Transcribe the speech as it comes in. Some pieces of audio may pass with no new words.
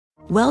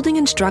Welding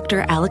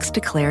instructor Alex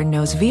DeClaire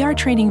knows VR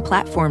training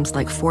platforms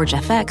like Forge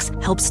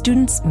FX help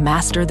students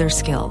master their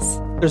skills.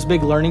 There's a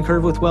big learning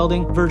curve with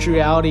welding. Virtual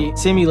reality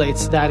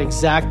simulates that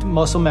exact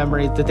muscle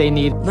memory that they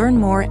need. Learn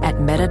more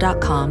at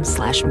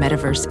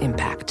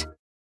meta.com/metaverseimpact.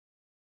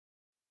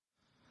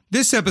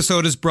 This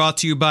episode is brought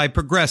to you by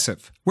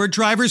Progressive, where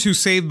drivers who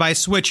save by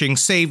switching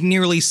save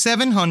nearly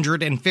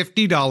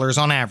 $750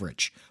 on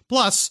average.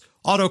 Plus,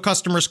 auto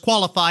customers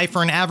qualify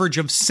for an average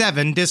of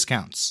 7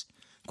 discounts.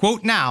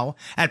 Quote now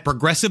at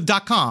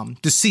Progressive.com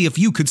to see if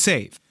you could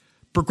save.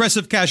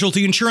 Progressive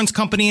Casualty Insurance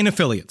Company and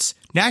Affiliates.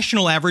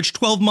 National average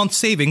 12-month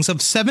savings of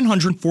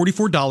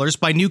 $744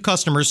 by new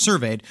customers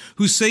surveyed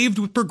who saved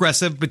with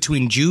Progressive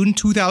between June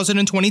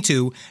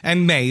 2022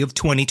 and May of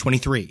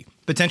 2023.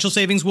 Potential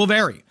savings will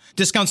vary.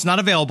 Discounts not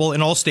available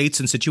in all states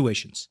and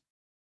situations.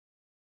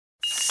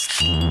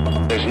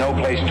 There's no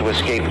place to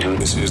escape to.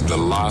 This is the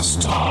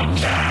Lost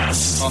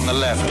Podcast. On the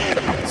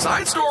left.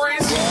 Side stories.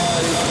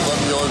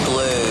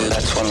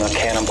 That's when the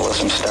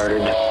cannibalism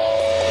started.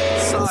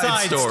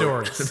 Side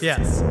stories.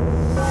 Yes.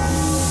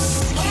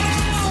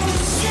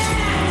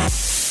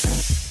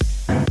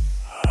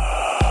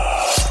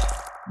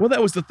 Well,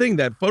 that was the thing.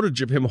 That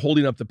footage of him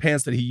holding up the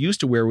pants that he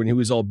used to wear when he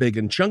was all big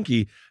and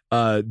chunky,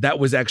 that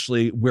was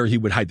actually where he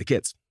would hide the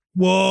kids.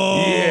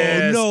 Whoa,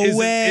 yes, no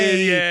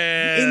way.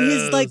 Yes. In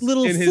his like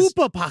little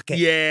fupa pocket.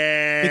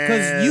 Yeah.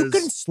 Because you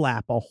can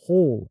slap a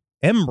whole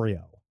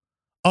embryo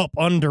up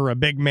under a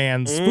big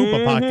man's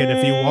fupa pocket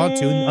if you want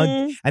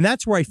to. And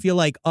that's where I feel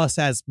like us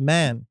as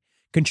men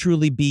can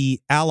truly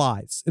be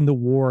allies in the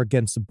war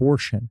against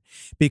abortion.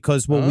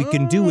 Because what we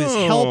can do is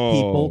help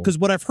people. Because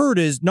what I've heard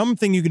is, number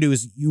thing you can do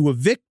is you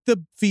evict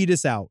the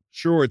fetus out.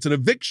 Sure, it's an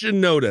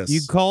eviction notice.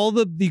 You call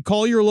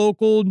your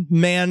local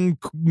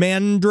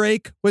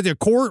mandrake. What's it,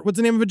 court? What's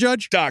the name of a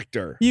judge?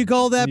 Doctor. You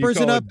call that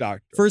person up.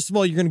 Doctor. First of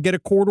all, you're going to get a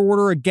court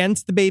order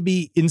against the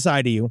baby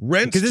inside of you.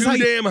 Rent's too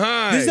damn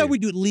high. This is how we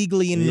do it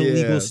legally in an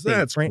illegal state.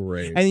 That's right?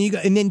 great.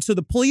 And then so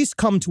the police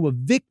come to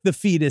evict the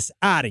fetus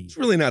out of you. It's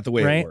really not the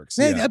way it works.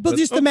 Yeah, but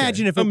just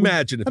imagine if it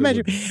imagine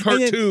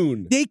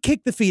cartoon. They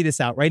kick the fetus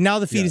out, right? Now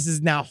the fetus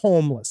is now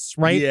homeless,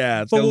 right?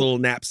 Yeah, it's got a little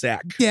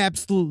knapsack. Yeah,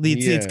 absolutely.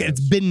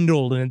 It's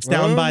bindled and it's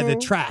down by the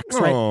tracks,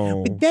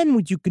 right? But then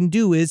what you can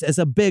do is, as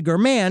a bigger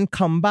man,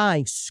 come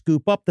by,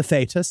 scoop up the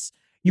fetus,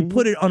 you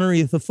put it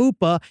underneath the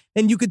fupa,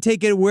 and you could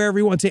take it wherever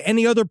you want, to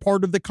any other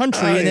part of the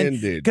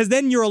country. Because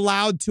then you're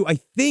allowed to, I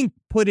think,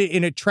 put it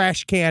in a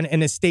trash can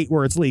in a state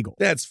where it's legal.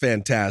 That's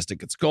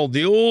fantastic. It's called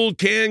the old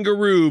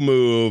kangaroo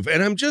move.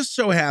 And I'm just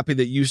so happy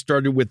that you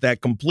started with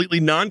that completely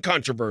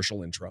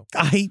non-controversial intro.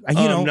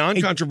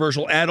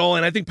 Non-controversial at all,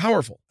 and I think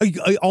powerful.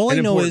 All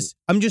I know is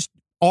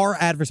our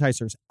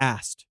advertisers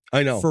asked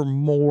for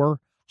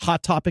more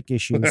hot topic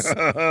issues.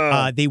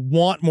 They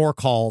want more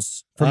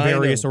calls from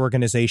various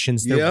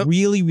organizations. They're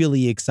really,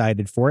 really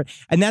excited for it.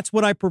 And that's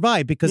what I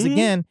provide because,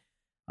 again,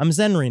 I'm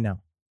Zenry now.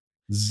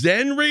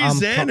 Henry. I'm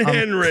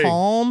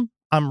calm.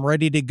 I'm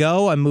ready to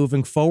go. I'm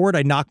moving forward.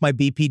 I knocked my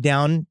BP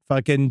down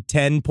fucking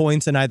 10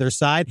 points on either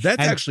side.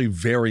 That's actually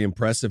very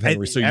impressive,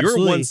 Henry. So you're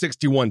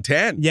 160,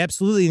 110. Yeah,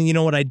 absolutely. And you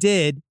know what I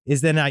did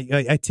is then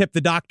I tipped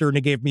the doctor and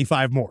it gave me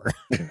 5 more.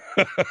 Isn't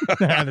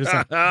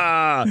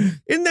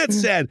that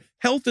sad?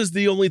 Health is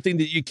the only thing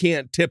that you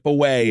can't tip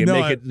away and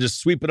make it just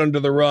sweep it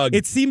under the rug.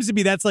 It seems to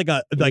be that's like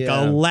a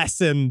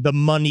lesson the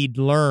money'd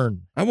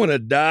learn. I want to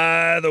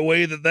die the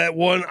way that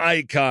one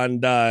icon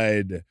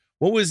died.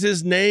 What was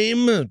his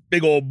name?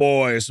 Big old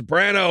boy,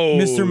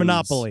 Sopranos. Mr.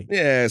 Monopoly.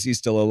 Yes, he's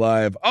still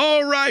alive.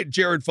 All right,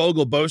 Jared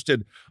Fogle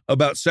boasted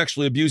about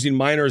sexually abusing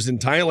minors in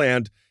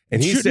Thailand.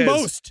 And he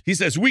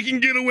says, we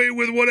can get away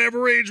with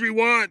whatever age we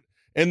want.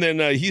 And then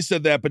he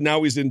said that, but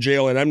now he's in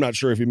jail, and I'm not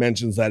sure if he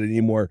mentions that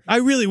anymore. I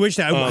really wish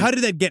that. How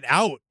did that get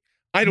out?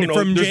 I don't know.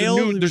 From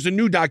jail? There's a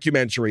new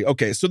documentary.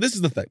 Okay, so this is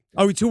the thing.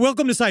 Oh, so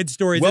welcome to Side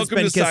Stories. Welcome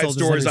to Side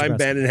Stories. I'm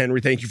Ben and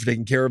Henry. Thank you for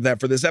taking care of that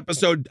for this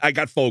episode. I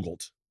got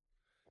fogled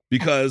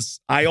because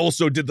I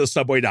also did the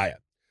Subway diet.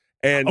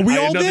 And we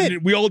all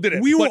did. We all did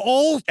it. We were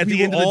all at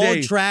the end of the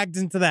day dragged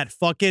into that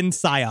fucking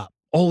psyop.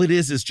 All it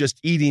is just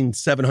eating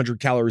 700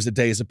 calories a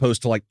day as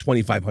opposed to like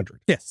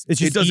 2,500. Yes. It's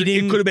just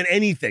eating. It could have been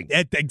anything.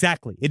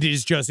 Exactly.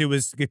 It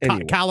was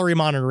calorie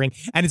monitoring,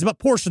 and it's about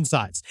portion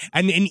size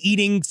and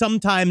eating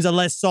sometimes a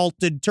less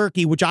salted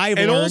turkey, which I've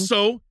learned. And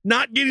also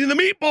not getting the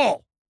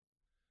meatball.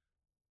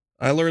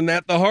 I learned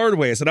that the hard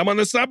way. I said, I'm on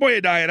the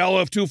Subway diet. I'll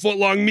have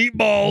 2-foot-long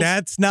meatballs.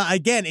 That's not,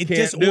 again, it Can't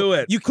just do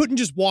it. You couldn't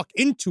just walk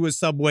into a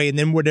Subway and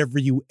then whatever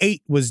you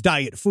ate was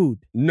diet food.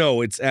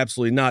 No, it's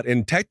absolutely not.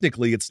 And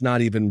technically, it's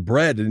not even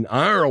bread. In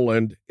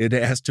Ireland, it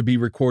has to be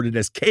recorded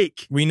as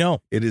cake. We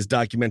know. It is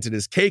documented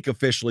as cake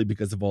officially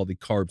because of all the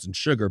carbs and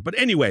sugar. But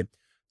anyway,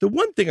 the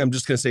one thing I'm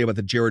just going to say about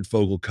the Jared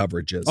Fogle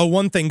coverage is... Oh,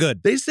 one thing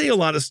good. They say a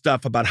lot of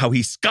stuff about how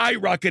he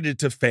skyrocketed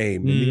to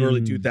fame in the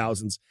early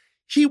 2000s.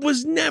 He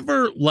was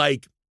never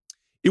like...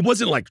 It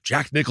wasn't like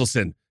Jack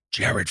Nicholson,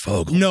 Jared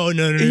Fogle. No.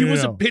 He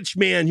was a pitch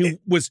man who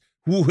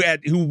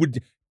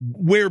would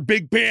wear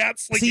big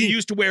pants like he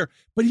used to wear,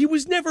 but he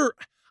was never.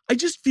 I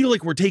just feel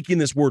like we're taking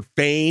this word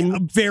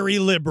fame very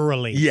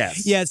liberally.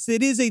 Yes. Yes,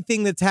 it is a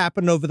thing that's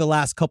happened over the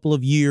last couple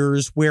of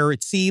years where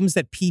it seems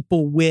that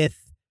people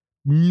with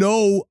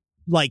no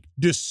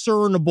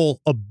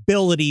discernible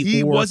ability.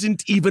 He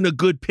wasn't even a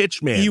good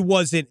pitch man. He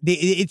wasn't.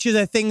 It's just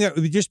a thing that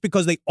just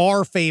because they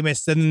are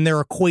famous and then they're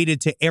equated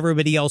to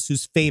everybody else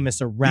who's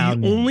famous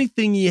around The them. only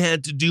thing he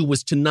had to do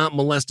was to not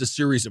molest a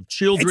series of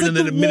children and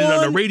then admit it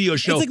on a radio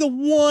show. It's like the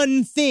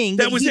one thing.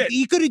 That was it.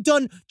 He could have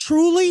done,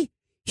 truly,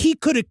 he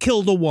could have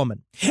killed a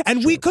woman.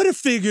 And we could have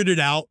figured it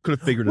out.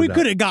 We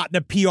could have gotten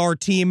a PR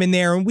team in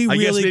there and we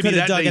really could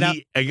have dug it out.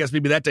 I guess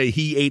maybe that day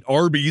he ate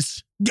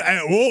Arby's.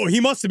 Oh, he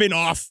must have been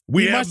off.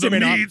 We have the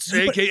meats,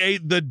 a.k.a.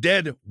 the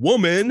dead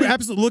woman.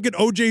 Absolutely. Look at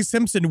O.J.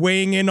 Simpson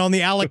weighing in on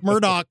the Alec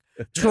Murdaugh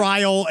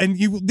trial. And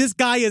this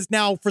guy is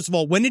now, first of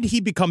all, when did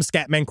he become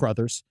Scatman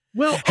Crothers?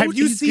 Well, have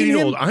you seen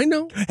him? Old. I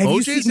know.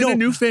 OJ's in a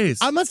new phase.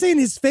 I'm not saying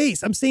his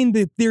face. I'm saying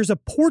that there's a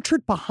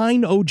portrait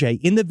behind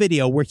OJ in the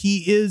video where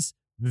he is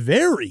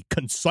very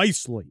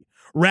concisely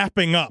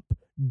wrapping up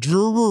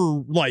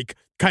juror-like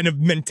kind of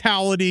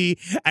mentality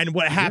and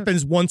what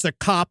happens once a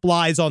cop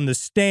lies on the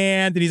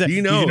stand. And he's like,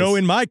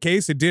 in my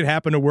case, it did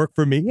happen to work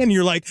for me. And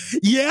you're like,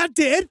 yeah, it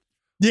did.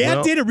 Yeah,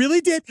 it did. It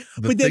really did.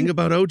 The thing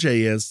about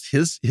OJ is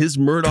his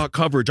Murdaugh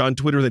coverage on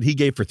Twitter that he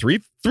gave for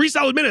three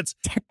solid minutes.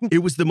 It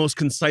was the most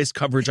concise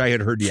coverage I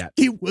had heard yet.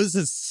 It was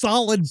a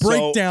solid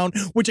breakdown,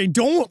 which I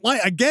don't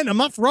like. Again, I'm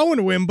not throwing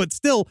to him, but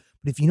still.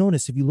 But if you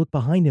notice, if you look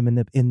behind him in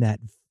that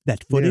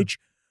footage,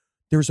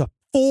 there's a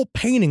full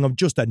painting of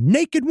just a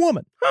naked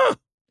woman. Huh.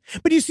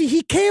 But you see,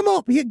 he came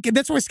up.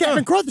 That's why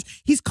Scatman Crothers,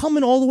 he's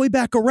coming all the way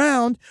back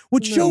around,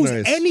 which shows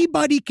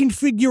anybody can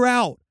figure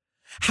out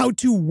how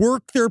to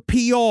work their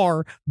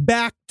PR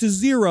back to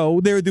zero.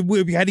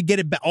 We had to get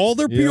it back, all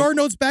their PR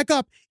notes back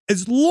up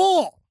as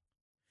long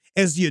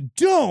as you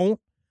don't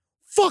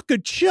fuck a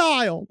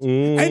child.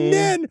 And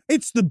then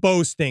it's the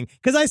boasting.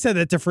 Because I said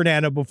that to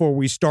Fernando before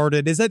we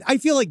started, is that I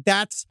feel like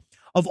that's,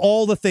 of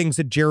all the things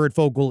that Jared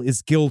Fogle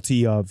is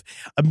guilty of,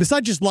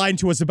 besides just lying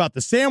to us about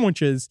the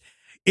sandwiches,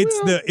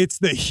 it's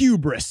the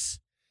hubris.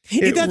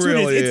 That's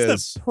really what it is.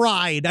 It's the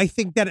pride. I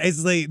think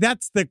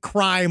that's the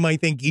crime. I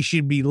think he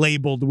should be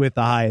labeled with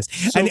the highest.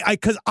 So, and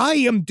because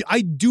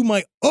I do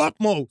my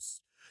utmost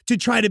to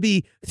try to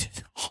be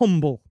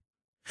humble.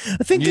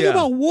 Thinking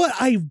about what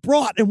I've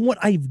brought and what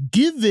I've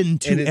given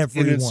to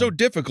everyone. And it's so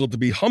difficult to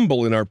be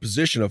humble in our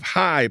position of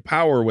high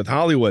power with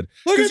Hollywood.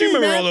 Because you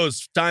remember all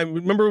those times.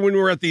 Remember when we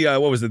were at the,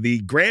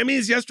 the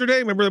Grammys yesterday?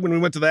 Remember when we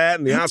went to that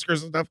and the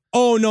Oscars and stuff?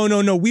 Oh, no.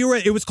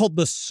 It was called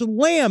the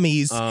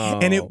Slammies,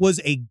 and it was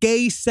a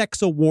gay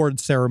sex award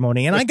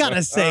ceremony. And I got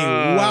to say,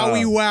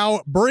 wowie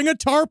wow, bring a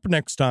tarp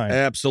next time.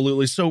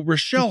 Absolutely. So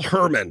Rochelle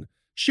Herman,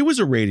 she was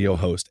a radio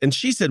host, and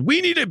she said,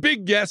 we need a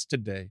big guest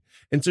today.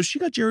 And so she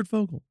got Jared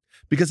Fogle.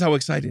 Because how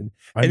exciting.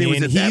 I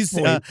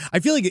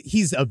feel like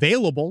he's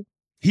available.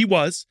 He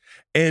was.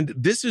 And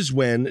this is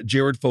when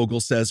Jared Fogle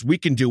says, we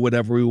can do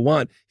whatever we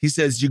want. He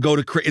says,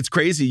 it's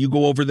crazy. You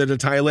go over there to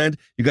Thailand.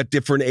 You got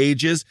different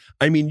ages.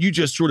 I mean, you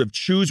just sort of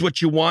choose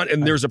what you want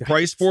and there's a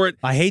price for it.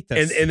 I hate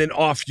this. And then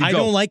off you go. I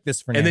don't like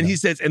this, Fernando. And then he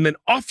says, and then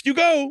off you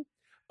go.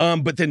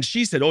 But then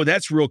she said, oh,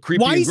 that's real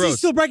creepy and gross. Why is he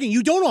still bragging?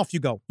 You don't off you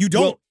go. You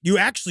don't. Well,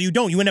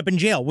 you end up in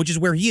jail, which is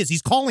where he is.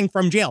 He's calling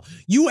from jail.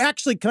 You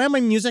actually, can I have my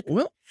music?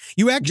 Well,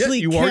 you actually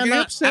you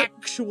cannot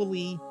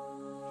actually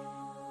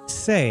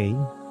say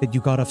that you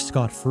got off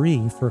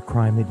scot-free for a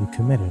crime that you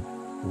committed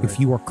if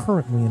you are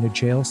currently in a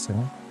jail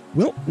cell.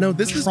 Well, no,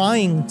 this is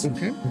trying to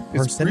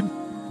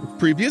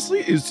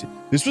previously.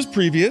 This was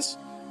previous.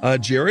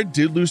 Jared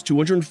did lose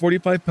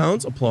 245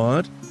 pounds.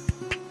 Applaud.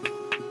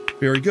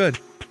 Very good.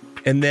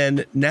 And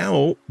then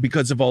now,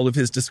 because of all of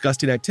his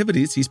disgusting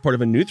activities, he's part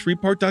of a new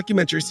 3-part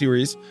documentary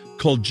series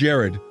called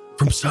Jared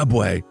from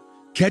Subway,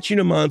 Catching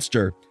a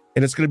Monster.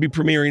 And it's going to be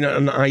premiering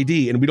on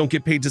ID. And we don't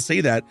get paid to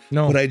say that.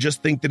 No. But I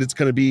just think that it's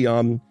going to be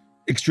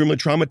extremely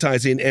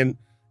traumatizing. And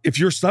if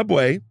you're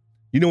Subway,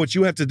 you know what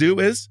you have to do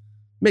is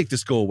make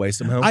this go away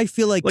somehow. I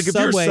feel like if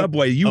you're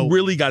Subway, you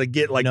really got to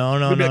get no.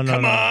 Come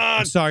on.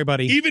 I'm sorry,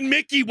 buddy. Even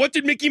Mickey, what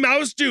did Mickey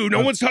Mouse do?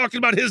 No one's talking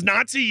about his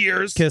Nazi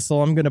years.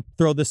 Kissel, I'm going to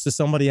throw this to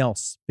somebody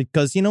else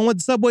because you know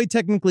what? Subway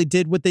technically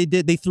did what they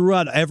did. They threw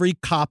out every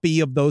copy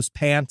of those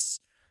pants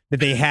that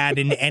they had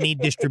in any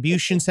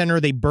distribution center.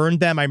 They burned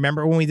them. I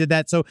remember when we did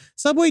that. So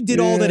Subway did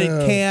all that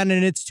it can,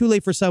 and it's too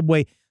late for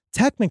Subway.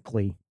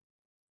 Technically,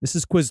 this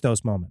is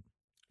Quiznos moment.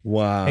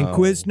 Wow. And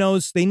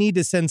Quiznos, they need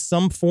to send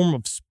some form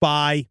of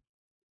spy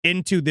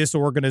into this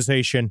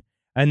organization,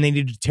 and they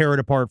need to tear it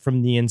apart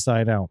from the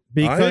inside out.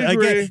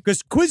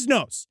 Because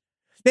Quiznos,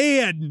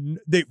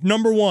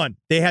 number one,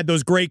 they had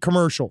those great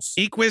commercials.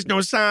 Eat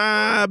Quiznos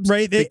subs,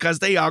 right? Because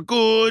they are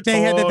good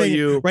for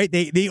you. Right?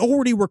 They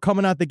already were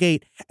coming out the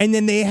gate, and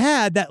then they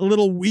had that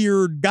little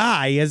weird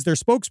guy as their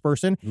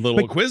spokesperson.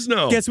 Little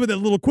Quizno. Guess what? That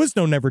little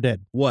Quizno never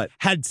did. What?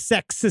 Had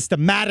sex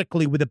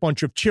systematically with a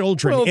bunch of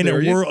children in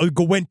a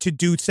world. Went to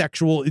do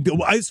sexual.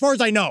 As far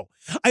as I know,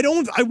 I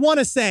want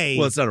to say.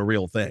 Well, it's not a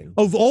real thing.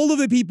 Of all of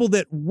the people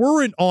that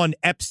weren't on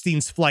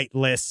Epstein's flight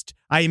list,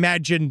 I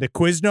imagine the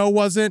Quizno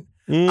wasn't.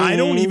 I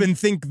don't even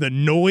think the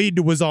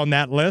Noid was on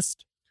that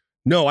list.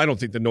 No, I don't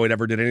think the Noid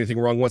ever did anything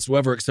wrong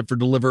whatsoever except for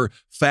deliver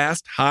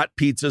fast, hot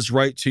pizzas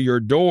right to your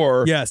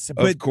door. Yes.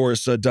 Of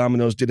course,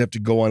 Domino's did have to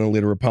go on and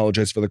later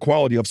apologize for the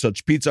quality of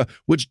such pizza,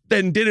 which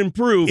then did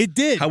improve. It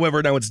did.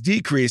 However, now it's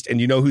decreased. And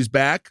you know who's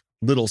back?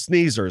 Little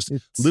Sneezers.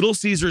 Little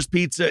Caesars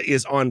pizza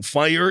is on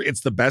fire.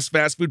 It's the best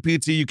fast food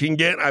pizza you can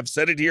get. I've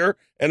said it here,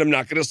 and I'm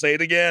not going to say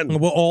it again.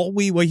 Well,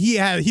 he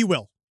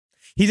will.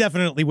 He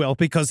definitely will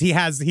because he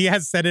has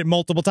said it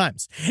multiple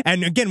times.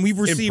 And again, we've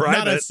received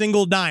not a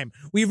single dime.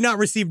 We've not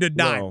received a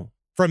dime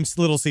from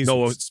Little Caesars.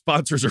 No,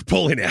 sponsors are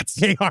pulling at.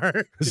 They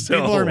are.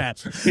 People are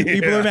mad.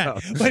 People are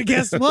mad. But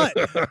guess what?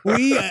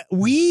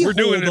 We're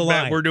doing the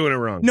line. We're doing it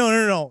wrong.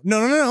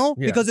 No.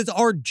 Yeah. Because it's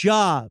our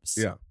jobs.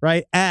 Yeah.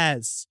 Right?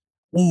 As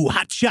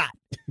hotshot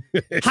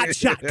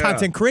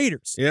content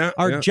creators. Yeah.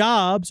 Our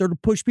jobs are to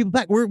push people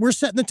back. We're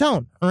setting the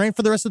tone, all right,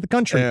 for the rest of the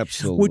country.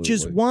 Absolutely. Which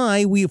is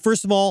why we,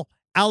 first of all,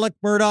 Alec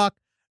Murdaugh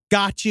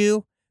got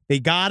you. They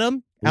got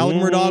him. Alec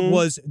Murdaugh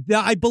was,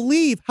 I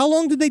believe, how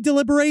long did they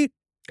deliberate?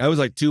 That was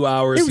like 2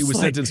 hours. He was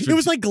sentenced. It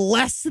was like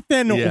less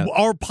than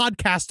our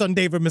podcast on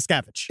David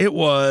Miscavige. It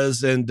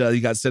was, and he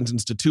got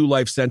sentenced to 2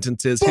 life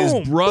sentences.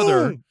 His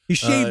brother, he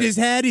shaved his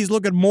head. He's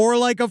looking more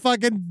like a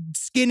fucking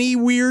skinny,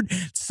 weird,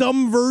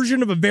 some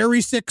version of a very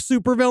sick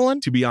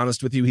supervillain. To be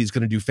honest with you, he's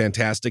going to do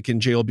fantastic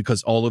in jail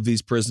because all of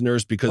these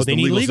prisoners, because they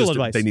need legal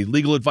advice. They need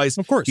legal advice.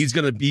 Of course, he's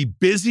going to be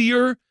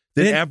busier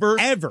than ever.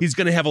 He's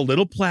going to have a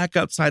little plaque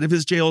outside of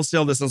his jail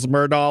cell. This is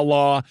Murdaugh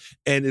law,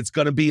 and it's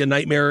going to be a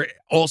nightmare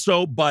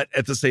also, but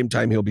at the same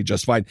time, he'll be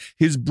just fine.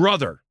 His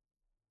brother,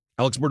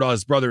 Alex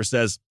Murdaugh's brother,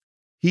 says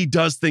he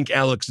does think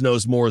Alex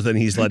knows more than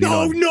he's letting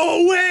on.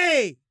 No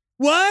way!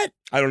 What?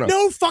 I don't know.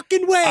 No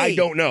fucking way. I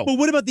don't know. But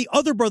what about the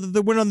other brother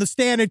that went on the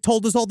stand and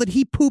told us all that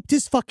he pooped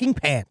his fucking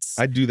pants?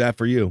 I'd do that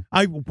for you.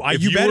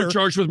 If you were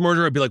charged with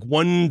murder, I'd be like,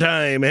 one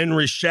time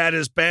Henry shat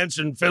his pants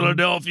in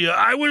Philadelphia.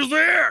 I was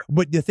there.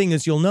 But the thing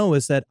is, you'll know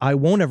is that I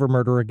won't ever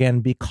murder again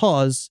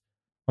because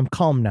I'm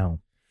calm now.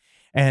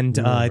 And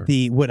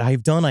what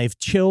I've done, I've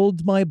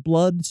chilled my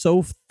blood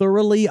so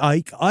thoroughly.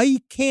 I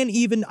don't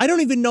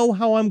even know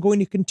how I'm going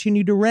to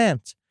continue to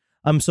rant.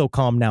 I'm so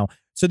calm now.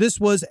 So this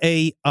was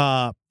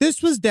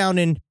down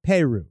in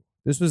Peru.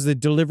 This was the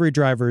delivery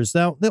drivers.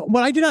 Now,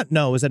 what I did not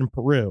know is that in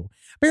Peru,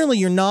 apparently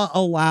you're not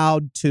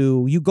allowed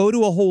to, you go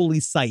to a holy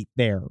site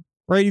there,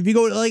 right? If you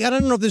go, like, I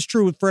don't know if this is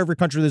true for every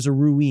country, there's a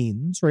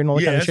ruins, right? And all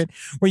that kind of shit.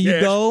 Where you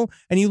go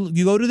and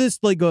you go to this,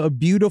 like, a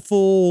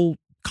beautiful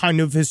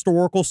kind of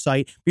historical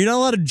site, but you're not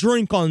allowed to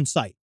drink on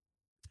site.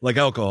 Like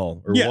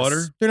alcohol or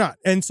water? They're not.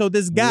 And so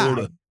this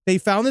guy, they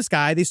found this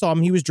guy. They saw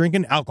him. He was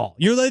drinking alcohol.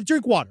 You're allowed to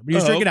drink water, but he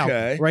was drinking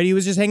alcohol, right? He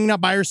was just hanging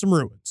out by some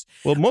ruins.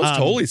 Well, most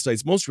holy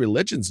sites, most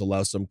religions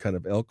allow some kind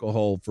of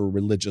alcohol for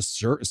religious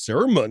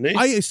ceremony.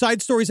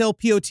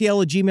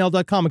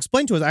 SideStoriesLPOTL@gmail.com.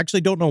 Explain to us. I actually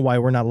don't know why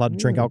we're not allowed to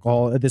drink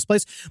alcohol at this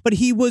place, but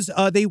he was.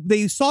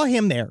 They saw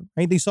him there,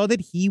 right? They saw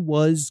that he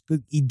was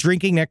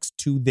drinking next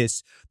to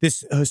this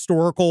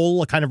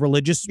historical kind of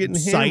religious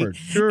site,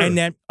 and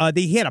then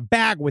they had a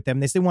bag with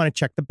them. They said, "Want to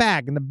check the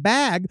bag?" And the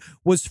bag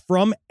was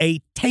from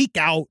a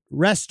takeout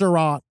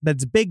restaurant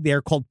that's big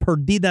there called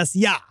Perdidas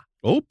Ya.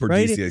 Oh,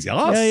 Perdidas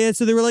Ya. Yeah.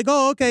 So they were like,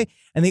 "Oh, okay."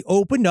 And they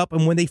opened up,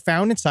 and when they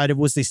found inside, it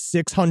was a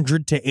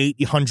 600 to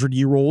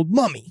 800-year-old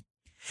mummy,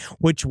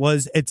 which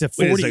was a 40.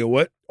 Wait a second,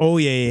 what? Oh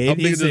yeah. How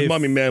big is this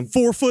mummy, man?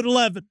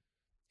 4'11".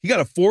 He got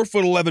a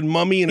 4'11"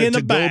 mummy in a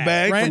to-go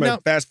bag right? from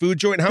a fast food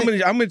joint.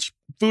 How much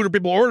food are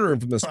people ordering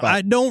from this spot?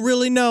 I don't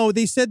really know.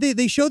 They said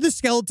they showed the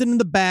skeleton in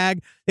the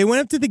bag. They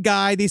went up to the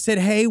guy. They said,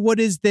 "Hey,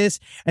 what is this?"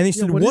 And they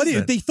said, "What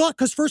is?" They thought,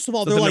 because first of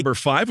all, they're like number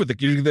 5 with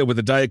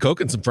a Diet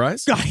Coke and some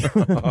fries. But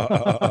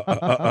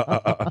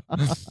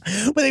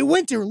they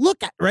went to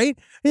look at, right?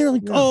 And they're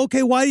like, "Oh,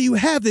 okay. Why do you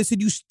have this?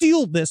 Did you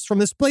steal this from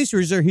this place?" Or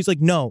is there? He's like,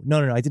 No.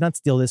 I did not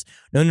steal this.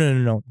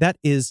 No. That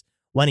is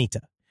Juanita.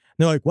 And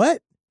they're like,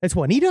 "What? That's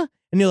Juanita?"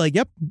 And you're like,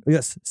 "Yep,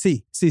 yes,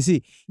 see." He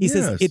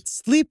says, "It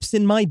sleeps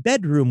in my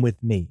bedroom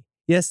with me.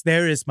 Yes,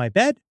 there is my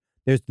bed.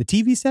 There's the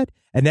TV set.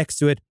 And next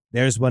to it,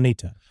 there's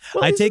Juanita.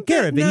 Well, I take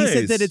care of it." Nice. He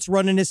said that it's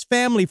run in his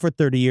family for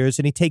 30 years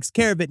and he takes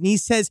care of it. And he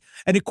says,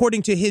 and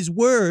according to his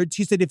words,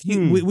 he said, if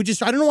you,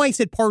 I don't know why he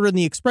said pardon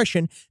the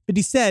expression, but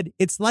he said,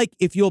 it's like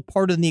if you'll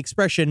pardon the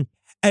expression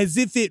as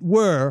if it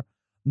were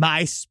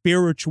my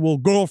spiritual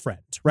girlfriend,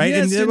 right?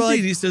 Yes, and they were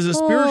indeed. He says a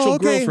spiritual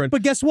girlfriend.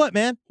 But guess what,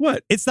 man?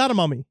 What? It's not a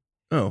mummy.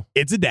 Oh.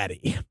 It's a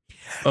daddy.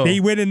 Oh.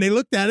 They went and they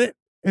looked at it,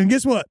 and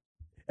guess what?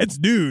 It's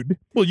dude.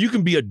 Well, you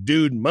can be a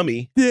dude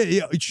mummy.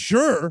 Yeah,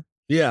 sure.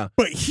 Yeah.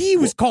 But he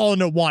was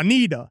calling it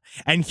Juanita,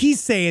 and he's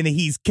saying that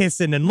he's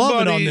kissing and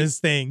loving on this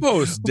thing.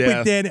 Post-death.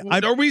 But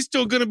then are we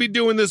still going to be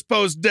doing this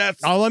post-death?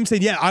 All I'm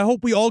saying, I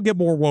hope we all get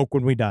more woke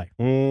when we die.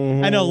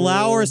 Mm-hmm. And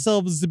allow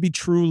ourselves to be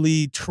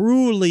truly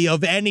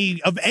of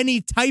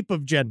any type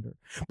of gender.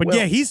 But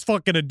he's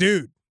fucking a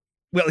dude.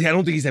 Well, I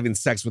don't think he's having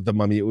sex with the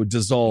mummy. It would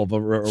dissolve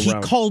around. He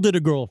called it a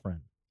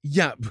girlfriend.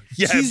 Yeah.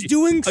 She's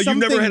doing something.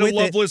 You've never had a with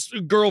loveless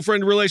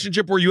girlfriend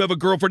relationship where you have a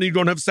girlfriend and you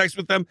don't have sex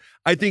with them?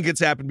 I think it's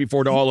happened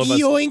before to all of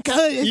us.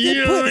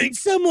 Yoink.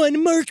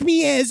 Someone mark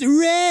me as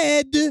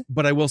red.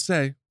 But I will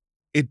say,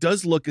 it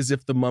does look as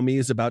if the mummy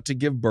is about to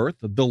give birth.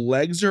 The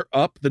legs are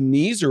up. The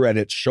knees are at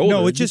its shoulder.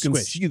 No, it's just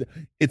squished.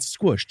 It's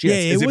squished. Yeah,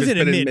 Yes, it wasn't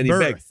a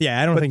mid-birth.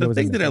 Yeah, I don't think it was.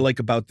 The thing that I like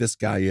about this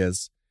guy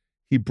is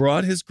he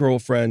brought his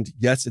girlfriend,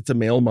 yes, it's a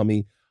male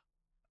mummy,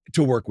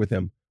 to work with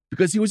him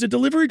because he was a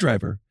delivery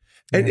driver.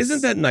 And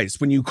isn't that nice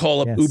when you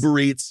call up Uber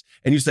Eats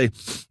and you say,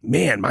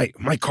 man,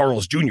 my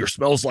Carl's Jr.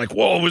 smells like,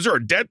 whoa, was there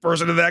a dead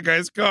person in that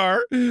guy's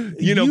car?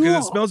 You know,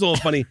 because it smells a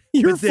little funny.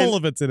 You're full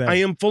of it today. I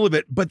am full of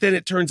it. But then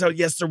it turns out,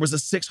 yes, there was a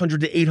 600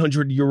 to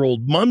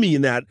 800-year-old mummy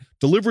in that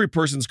delivery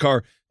person's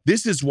car.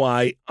 This is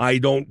why I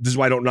don't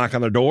knock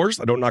on their doors.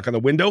 I don't knock on the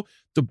window.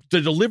 The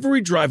delivery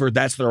driver,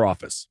 that's their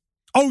office.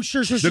 Oh,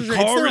 sure. The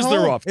car is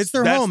their office. It's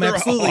their home,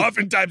 absolutely.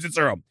 Oftentimes it's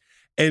their home.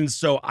 And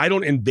so I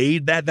don't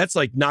invade that. That's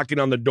like knocking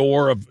on the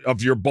door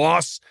of your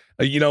boss.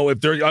 You know, if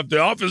the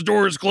office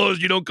door is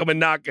closed, you don't come and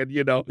knock it,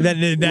 you know. That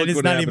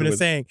is not even a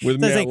saying. With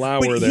Matt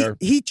Lauer there.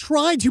 He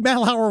tried to. Matt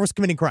Lauer was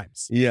committing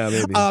crimes. Yeah,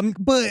 maybe.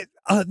 But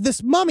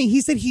this mummy, he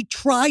said he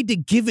tried to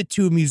give it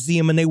to a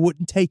museum and they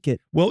wouldn't take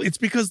it. Well, it's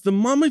because the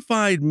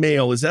mummified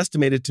male is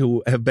estimated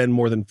to have been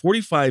more than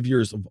 45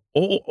 years of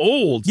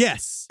old.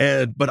 Yes.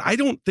 But I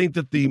don't think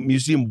that the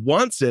museum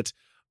wants it.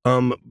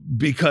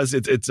 Because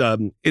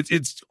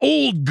it's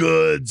old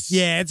goods.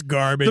 Yeah, it's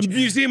garbage. The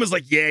museum is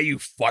like, yeah, you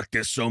fucked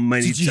this so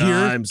many times. Did you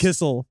hear,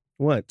 Kissel?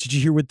 What? Did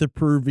you hear what the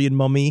Peruvian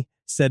mummy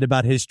said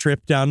about his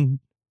trip down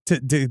to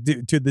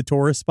the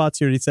tourist spots?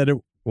 You already said it.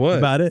 What?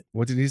 About it?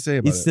 What did he say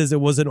about it? He says it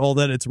wasn't all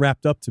that it's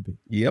wrapped up to be.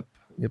 Yep,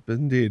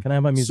 indeed. Can I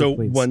have my music,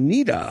 please?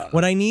 Juanita.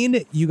 What I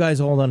need you guys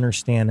all to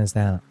understand is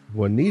that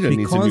Juanita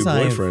needs a new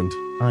boyfriend.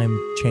 I'm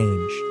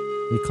changed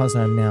because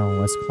I'm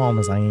now as calm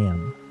as I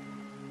am.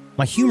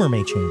 My humor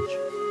may change.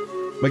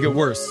 Make it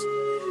worse.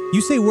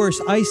 You say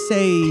worse. I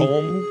say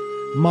calm,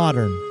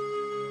 modern.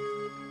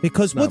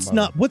 Because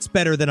what's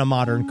better than a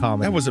modern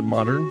comedy? That wasn't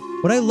modern.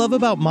 What I love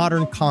about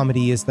modern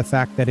comedy is the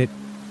fact that it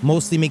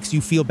mostly makes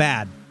you feel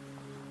bad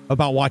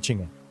about watching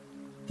it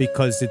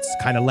because it's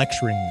kind of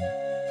lecturing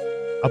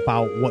you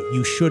about what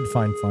you should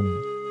find funny.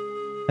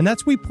 And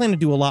that's what we plan to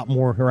do a lot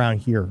more around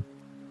here.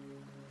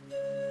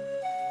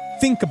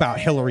 Think about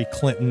Hillary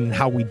Clinton and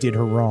how we did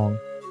her wrong.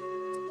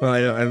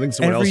 Well, I think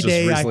someone else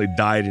just recently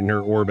died in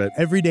her orbit.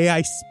 Every day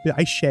I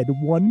shed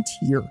one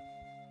tear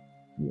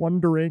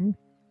wondering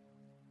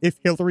if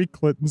Hillary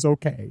Clinton's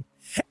okay.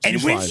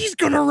 And when she's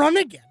going to run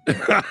again.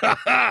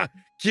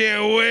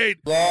 Can't wait.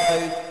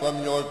 Rise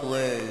from your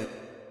grave.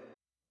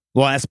 The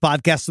last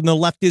podcast on the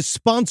left is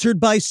sponsored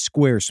by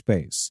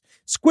Squarespace.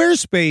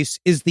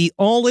 Squarespace is the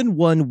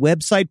all-in-one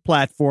website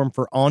platform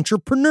for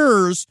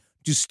entrepreneurs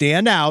to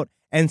stand out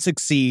and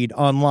succeed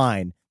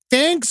online.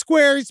 Thanks,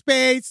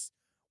 Squarespace.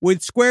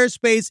 With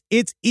Squarespace,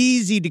 it's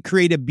easy to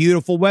create a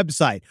beautiful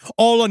website,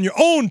 all on your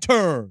own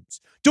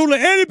terms. Don't let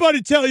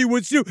anybody tell you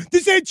what to do.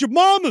 This ain't your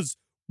mama's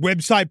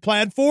website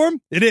platform.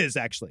 It is,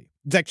 actually.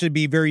 It's actually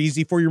be very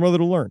easy for your mother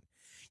to learn.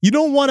 You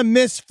don't want to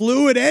miss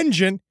Fluid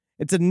Engine.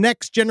 It's a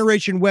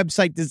next-generation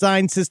website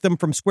design system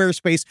from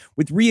Squarespace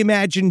with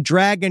reimagined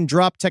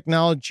drag-and-drop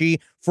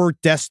technology for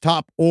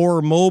desktop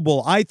or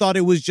mobile. I thought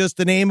it was just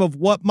the name of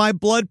what my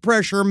blood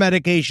pressure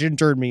medication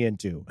turned me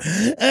into.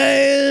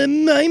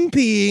 I'm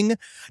peeing.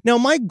 Now,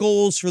 my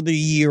goals for the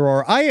year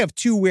are I have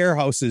 2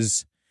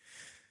 warehouses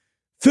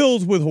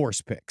filled with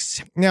horse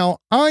picks. Now,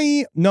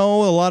 I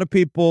know a lot of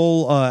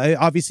people,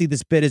 obviously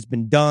this bit has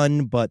been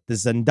done, but the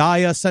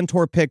Zendaya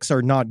Centaur picks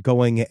are not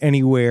going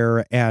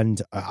anywhere, and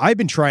I've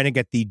been trying to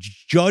get the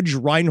Judge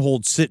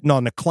Reinhold sitting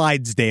on the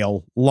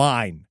Clydesdale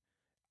line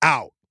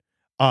out.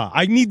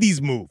 I need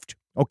these moved,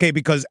 okay,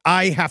 because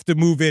I have to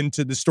move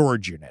into the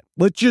storage unit.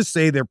 Let's just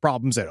say there are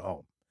problems at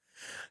home.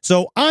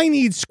 So I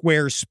need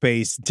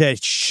Squarespace to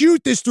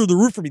shoot this through the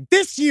roof for me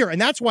this year,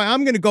 and that's why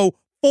I'm going to go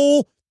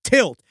full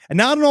tilt. And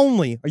not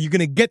only are you going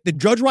to get the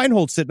Judge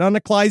Reinhold sitting on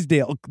the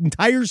Clydesdale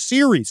entire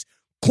series,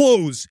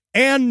 clothes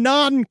and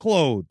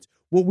non-clothes,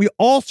 what we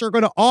also are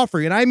going to offer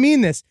you, and I mean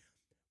this,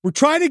 we're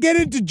trying to get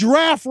into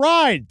giraffe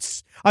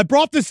rides. I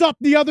brought this up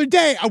the other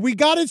day. We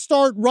got to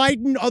start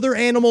riding other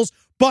animals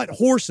but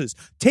horses.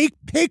 Take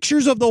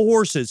pictures of the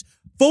horses.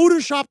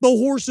 Photoshop the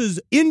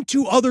horses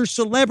into other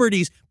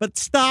celebrities, but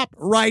stop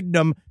riding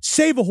them.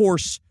 Save a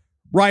horse,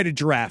 ride a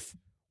giraffe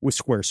with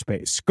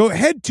Squarespace. Go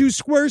ahead to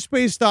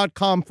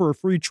squarespace.com for a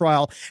free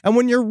trial. And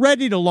when you're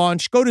ready to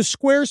launch, go to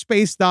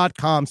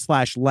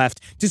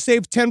squarespace.com/left to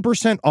save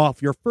 10%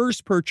 off your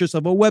first purchase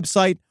of a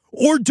website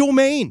or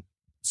domain.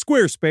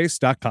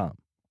 Squarespace.com.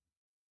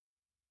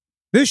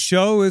 This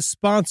show is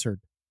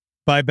sponsored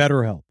by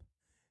BetterHelp.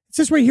 It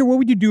says right here, what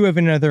would you do if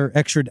another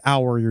extra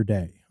hour of your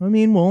day? I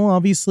mean, well,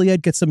 obviously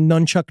I'd get some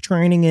nunchuck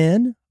training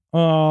in.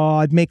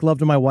 I'd make love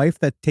to my wife.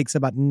 That takes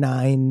about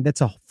 9.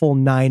 That's a full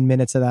 9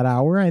 minutes of that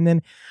hour. And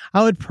then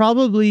I would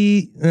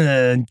probably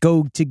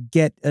go to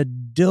get a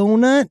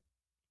donut.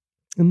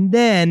 And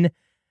then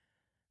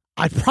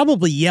I'd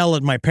probably yell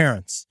at my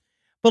parents.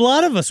 But a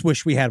lot of us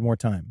wish we had more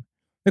time.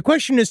 The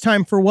question is,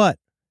 time for what?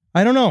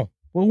 I don't know.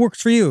 What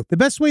works for you? The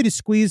best way to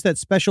squeeze that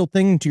special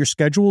thing into your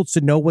schedule is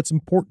to know what's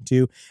important to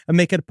you and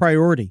make it a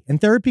priority.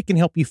 And therapy can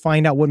help you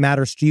find out what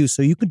matters to you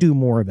so you can do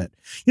more of it.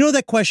 You know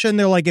that question?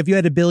 They're like, if you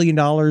had $1 billion,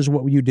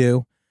 what would you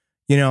do?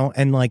 You know,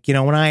 and like, you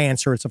know, when I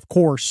answer, it's of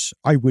course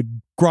I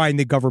would grind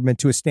the government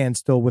to a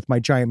standstill with my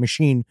giant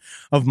machine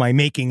of my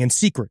making in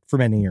secret for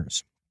many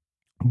years.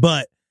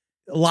 But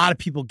a lot of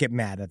people get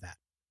mad at that.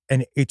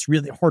 And it's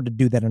really hard to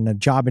do that in a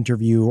job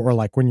interview or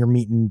like when you're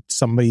meeting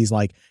somebody's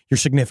like your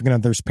significant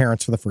other's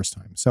parents for the first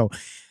time. So,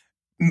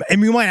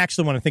 and we might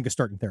actually want to think of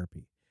starting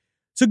therapy.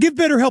 So give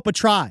BetterHelp a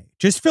try.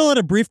 Just fill out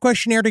a brief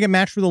questionnaire to get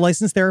matched with a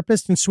licensed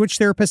therapist and switch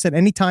therapists at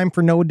any time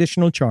for no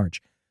additional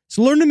charge.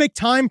 So learn to make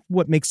time for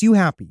what makes you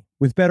happy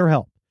with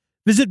BetterHelp.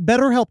 Visit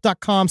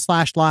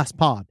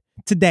BetterHelp.com/lastpod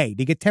today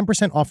to get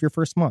 10% off your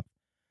first month.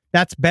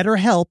 That's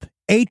BetterHelp,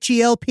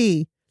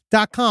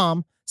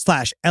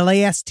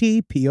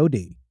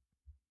 HELP.com/LASTPOD.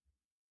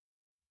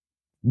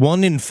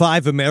 1 in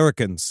 5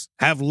 Americans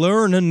have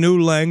learned a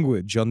new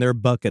language on their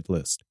bucket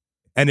list.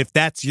 And if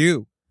that's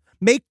you,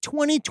 make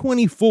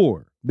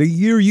 2024 the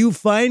year you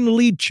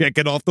finally check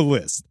it off the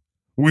list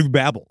with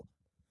Babbel.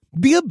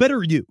 Be a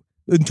better you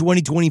in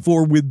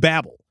 2024 with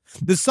Babbel,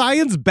 the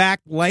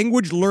science-backed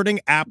language learning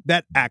app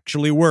that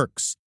actually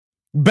works.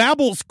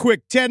 Babbel's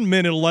quick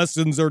 10-minute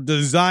lessons are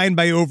designed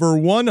by over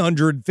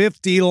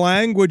 150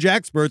 language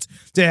experts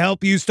to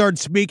help you start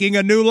speaking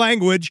a new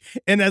language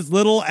in as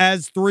little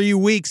as 3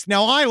 weeks.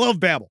 Now, I love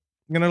Babbel,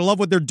 and I love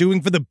what they're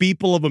doing for the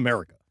people of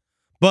America.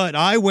 But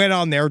I went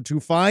on there to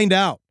find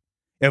out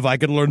if I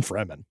could learn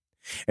Fremen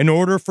in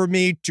order for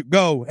me to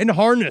go and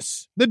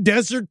harness the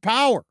desert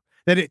power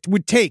that it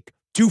would take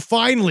to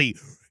finally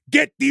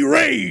get the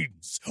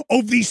reins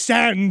of the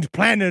sand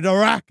planet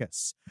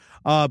Arrakis.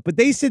 But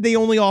they said they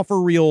only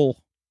offer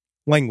real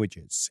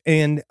languages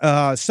and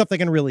stuff that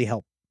can really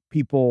help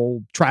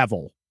people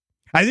travel.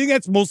 I think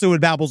that's mostly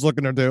what Babbel's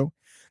looking to do.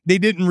 They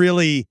didn't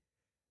really,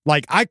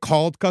 like, I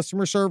called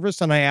customer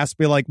service and I asked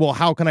me, like, well,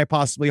 how can I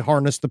possibly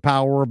harness the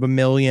power of 1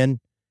 million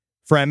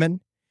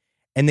Fremen?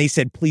 And they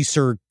said, please,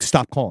 sir,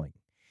 stop calling.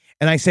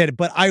 And I said,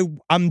 but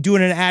I'm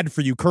doing an ad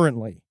for you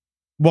currently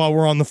while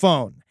we're on the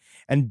phone.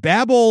 And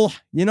Babbel,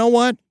 you know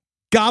what?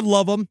 God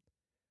love them.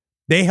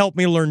 They helped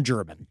me learn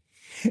German.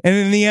 And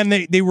in the end,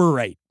 they were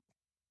right,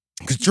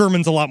 because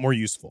German's a lot more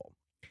useful.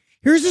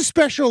 Here's a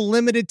special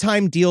limited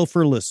time deal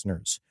for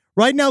listeners.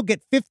 Right now,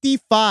 get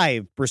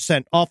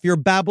 55% off your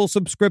Babbel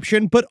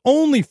subscription, but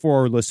only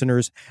for our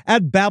listeners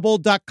at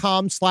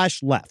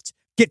Babbel.com/left.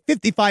 Get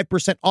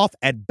 55% off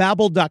at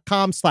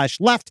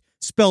Babbel.com/left,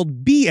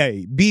 spelled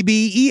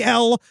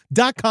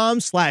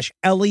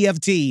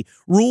BABBEL.com/LEFT.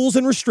 Rules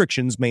and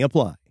restrictions may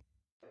apply.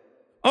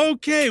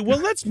 Okay, well,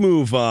 let's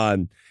move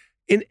on.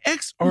 An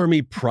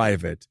ex-Army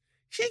private,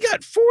 he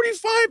got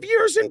 45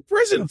 years in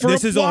prison for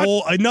this is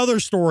another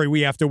story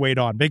we have to wait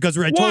on, because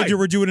I told you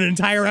we're doing an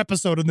entire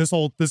episode on this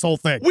whole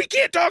thing. We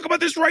can't talk about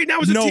this right now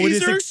as a teaser. No, it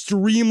is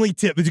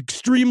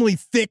extremely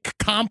thick,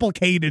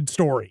 complicated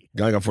story.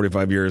 Guy got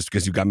 45 years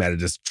because you got mad at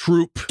his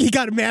troop. He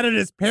got mad at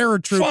his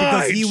paratroop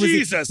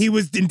because he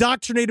was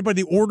indoctrinated by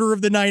the Order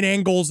of the Nine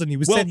Angles, and he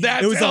was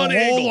that's it was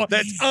unangled.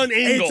 That's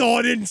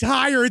unangled. It's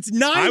it's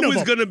 9 I of was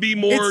them. going to be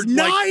more It's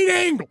 9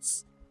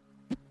 angles.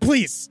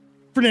 Please,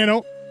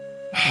 Fernando.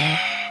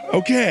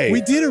 Okay.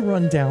 We did a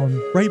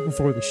rundown right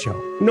before the show.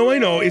 No, I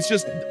know. It's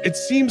just, it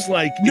seems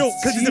like... No,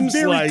 because it's a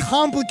very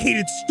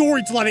complicated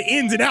story. It's a lot of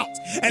ins and outs.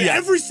 And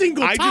every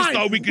single time I just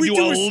thought we could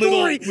do a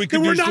story that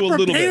we're not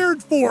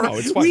prepared for, no,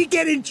 it's fine. we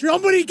get in,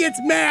 somebody gets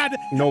mad.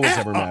 No one's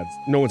ever mad.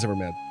 No one's ever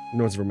mad.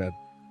 No one's ever mad.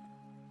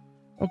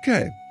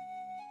 Okay.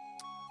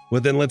 Well,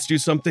 then let's do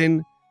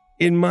something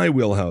in my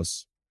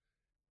wheelhouse.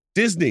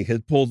 Disney has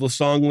pulled the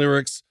song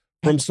lyrics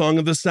from Song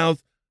of the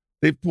South.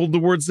 They've pulled the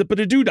word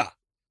zippity-doo-dah.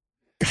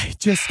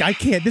 I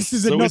can't. This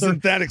is so another.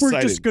 Isn't that exciting?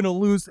 We're just going to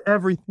lose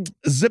everything.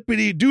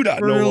 Zippity-doo-dah.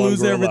 We're going to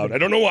lose everything. Allowed. I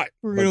don't know why.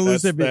 We're going to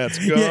lose everything. That's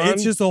gone. Yeah,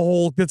 it's just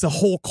it's a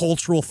whole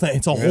cultural thing.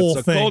 It's a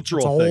whole thing.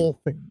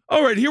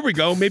 All right, here we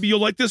go. Maybe you'll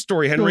like this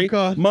story, Henry. Oh,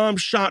 God. Mom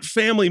shot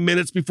family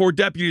minutes before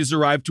deputies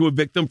arrived to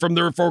evict them from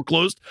their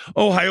foreclosed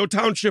Ohio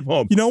Township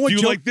home. You know what? Do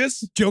you like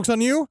this? Joke's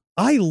on you.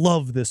 I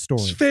love this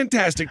story. It's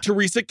fantastic.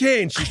 Teresa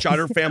Kane. She shot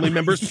her family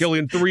members,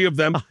 killing 3 of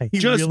them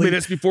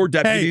minutes before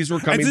deputies were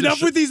coming. It's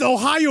enough with these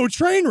Ohio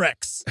train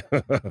wrecks.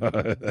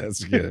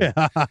 That's good.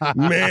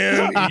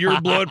 Man,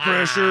 your blood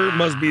pressure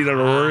must be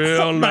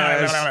real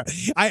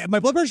nice. My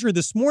blood pressure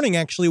this morning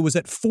actually was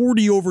at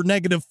 40 over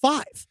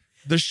 -5.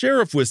 The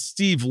sheriff was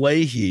Steve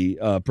Leahy.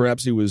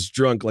 Perhaps he was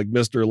drunk like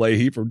Mr.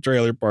 Leahy from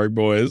Trailer Park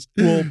Boys.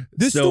 Well,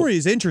 this story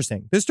is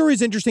interesting. This story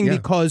is interesting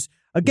because,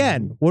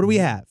 again, what do we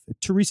have?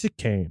 Teresa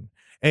Kane,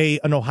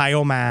 an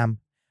Ohio mom.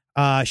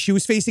 She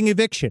was facing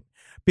eviction.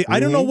 I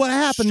don't know what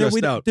happened.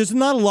 There's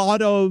not a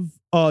lot of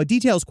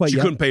details quite yet.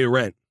 She couldn't pay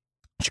rent.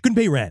 She couldn't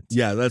pay rent.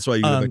 Yeah, that's why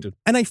you got evicted.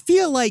 And I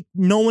feel like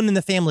no one in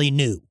the family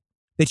knew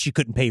that she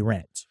couldn't pay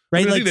rent.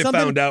 Right? I think they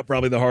found out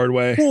probably the hard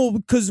way. Well,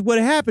 because what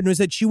happened was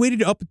that she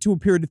waited up to a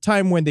period of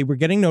time when they were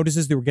getting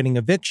notices, they were getting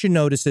eviction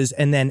notices,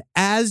 and then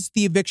as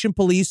the eviction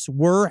police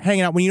were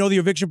hanging out, when the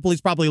eviction police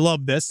probably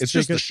love this. It's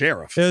just the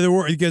sheriff.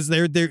 Because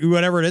they're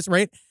whatever it is,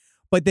 right?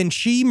 But then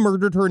she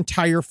murdered her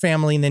entire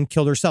family and then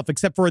killed herself,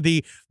 except for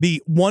the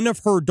one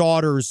of her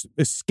daughters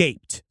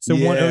escaped. So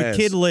her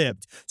kid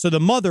lived. So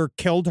the mother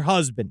killed her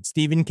husband,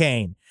 Stephen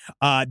Kane.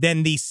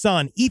 Then the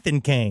son,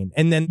 Ethan Kane.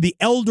 And then the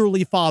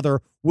elderly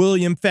father,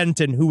 William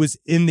Fenton, who was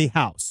in the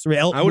house.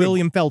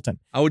 William Felton.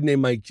 I would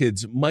name my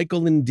kids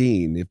Michael and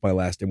Dean if my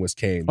last name was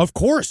Kane. Of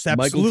course,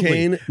 absolutely.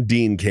 Michael Kane,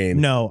 Dean Kane.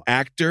 No.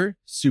 Actor,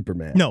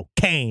 Superman. No,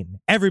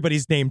 Kane.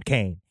 Everybody's named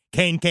Kane.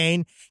 Kane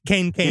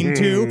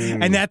 2,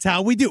 and that's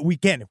how we do it. We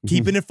can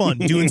keeping it fun,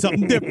 doing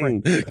something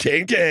different.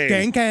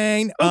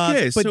 Kane.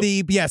 Okay, but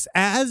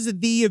as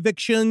the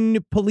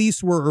eviction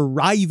police were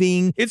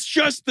arriving, it's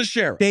just the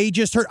sheriff. They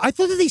just heard. I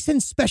thought that they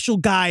sent special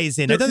guys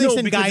in. I thought they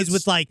sent guys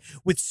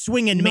with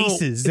swinging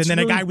maces, and then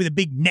a guy with a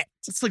big net.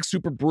 It's like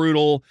super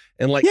brutal,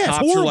 and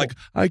cops are like,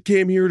 I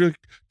came here to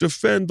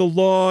defend the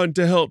law and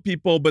to help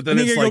people, but then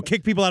it's like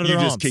kick people out of their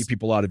homes. You just kick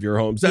people out of your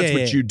homes. That's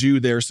what you do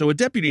there. So a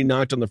deputy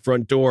knocked on the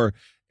front door.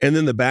 And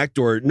then the back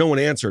door, no one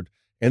answered.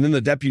 And then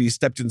the deputy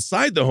stepped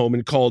inside the home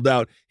and called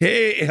out,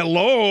 hey,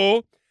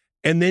 hello.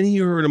 And then he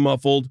heard a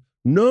muffled,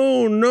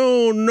 no.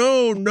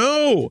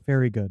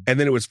 Very good. And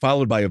then it was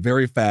followed by a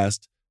very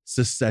fast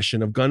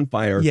succession of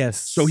gunfire.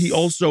 Yes. So he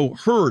also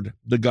heard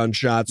the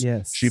gunshots.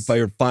 Yes. She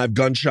fired 5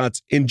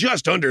 gunshots in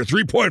just under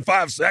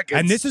 3.5 seconds.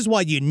 And this is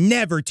why you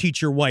never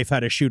teach your wife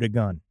how to shoot a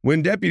gun.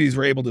 When deputies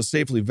were able to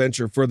safely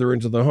venture further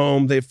into the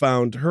home, they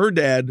found her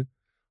dead,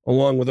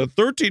 along with a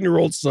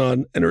 13-year-old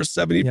son and her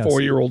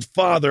 74-year-old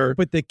father.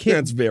 But the kid,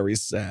 that's very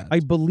sad. I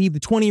believe the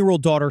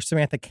 20-year-old daughter,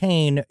 Samantha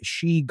Kane,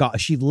 she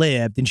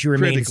lived and she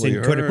remains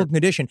in critical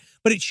condition.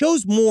 But it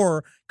shows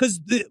more because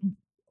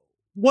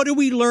what do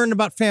we learn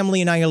about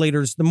family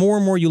annihilators? The more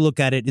and more you look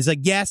at it is like,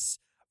 yes,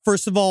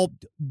 first of all,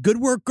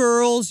 good work,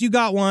 girls. You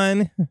got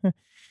one.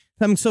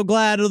 I'm so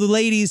glad the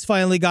ladies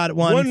finally got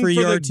one for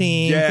your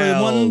team,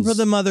 one for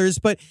the mothers.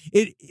 But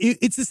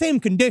it's the same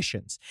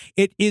conditions.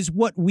 It is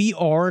what we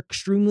are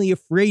extremely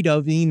afraid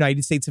of in the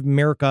United States of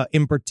America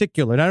in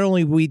particular. Not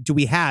only do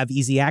we have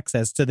easy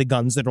access to the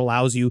guns that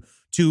allows you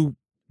to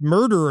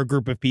murder a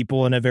group of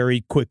people in a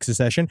very quick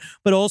succession,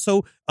 but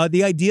also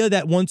the idea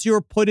that once you're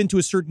put into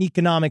a certain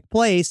economic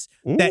place,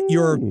 that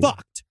you're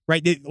fucked.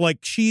 Right.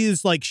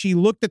 She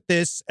looked at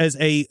this as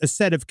a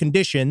set of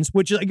conditions,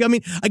 which, I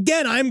mean,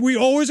 again, we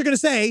always are going to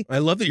say. I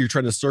love that you're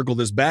trying to circle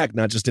this back,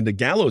 not just into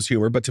gallows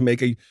humor, but to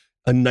make a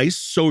nice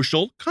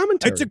social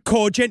commentary. It's a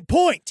cogent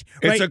point.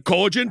 Right? It's a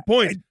cogent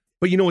point.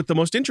 But you know what the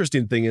most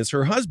interesting thing is?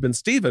 Her husband,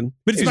 Stephen.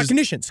 But it's about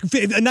conditions.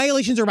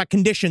 Annihilations are about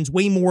conditions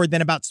way more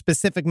than about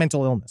specific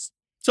mental illness.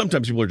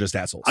 Sometimes people are just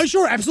assholes.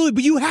 Sure, absolutely.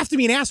 But you have to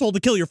be an asshole to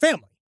kill your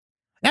family.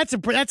 That's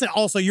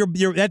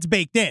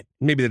baked in.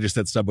 Maybe they just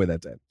said Subway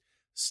that day.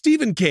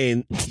 Stephen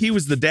Kane, he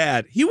was the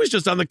dad. He was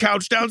just on the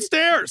couch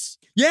downstairs.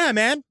 Yeah,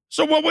 man.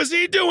 So what was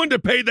he doing to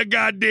pay the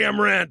goddamn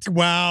rent?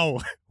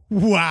 Wow.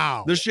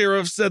 The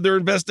sheriff said their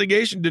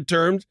investigation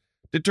determined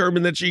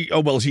that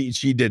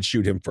she did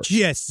shoot him first.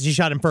 Yes, she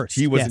shot him first.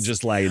 He wasn't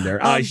just lying there.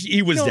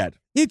 He was dead.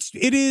 It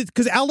is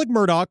because Alec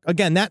Murdaugh,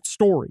 again, that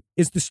story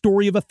is the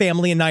story of a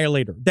family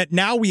annihilator that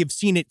now we have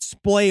seen it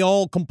splay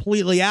all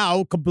completely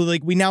out.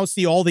 Like we now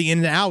see all the in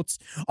and outs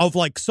of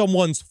like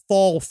someone's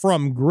fall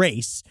from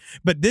grace.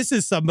 But this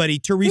is somebody,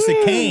 Teresa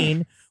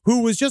Kane,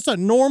 who was just a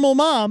normal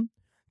mom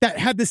that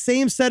had the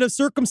same set of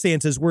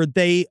circumstances where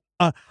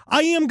I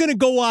am going to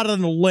go out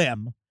on a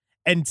limb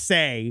and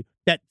say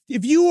that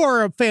if you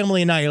are a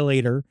family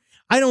annihilator,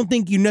 I don't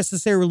think you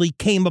necessarily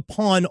came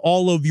upon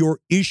all of your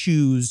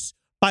issues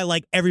by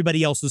like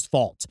everybody else's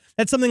fault.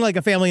 That's something like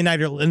a family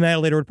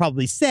annihilator would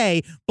probably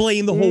say,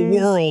 blame the whole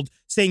world,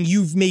 saying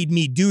you've made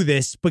me do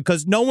this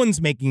because no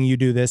one's making you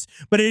do this.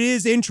 But it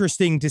is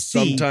interesting to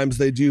see. Sometimes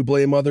they do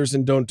blame others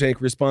and don't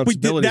take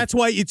responsibility. That's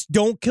why it's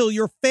don't kill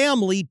your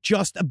family,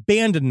 just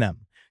abandon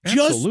them.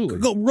 Absolutely.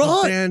 Just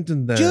run.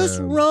 Abandon them. Just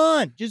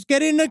run. Just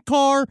get in a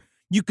car.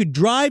 You could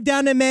drive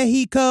down to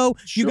Mexico.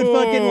 You can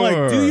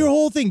fucking do your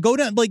whole thing. Go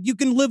down. You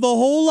can live a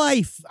whole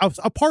life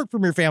apart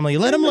from your family.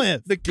 Let them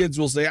live. The kids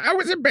will say, I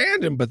was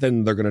abandoned, but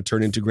then they're going to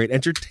turn into great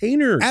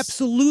entertainers.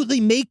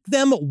 Absolutely. Make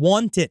them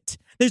want it.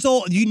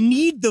 You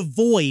need the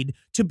void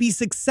to be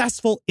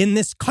successful in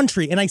this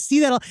country. And I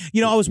see that,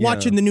 I was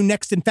watching the new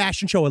Next in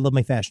Fashion show. I love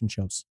my fashion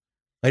shows.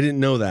 I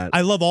didn't know that.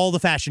 I love all the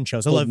fashion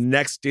shows. I love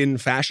Next in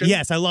Fashion.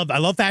 Yes, I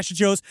love fashion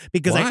shows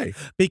because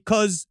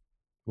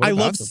Why? I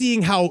love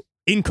seeing how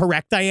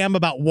incorrect I am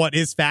about what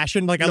is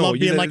fashion. Like I love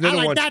being like, I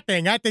like that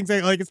thing. That thing's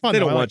like it's fun. They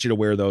don't want you to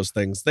wear those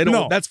things. They don't.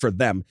 No. That's for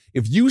them.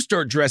 If you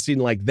start dressing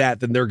like that,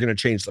 then they're going to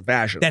change the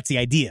fashion. That's the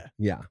idea.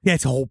 Yeah,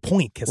 that's the whole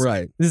point.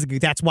 Right.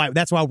 That's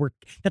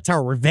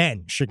our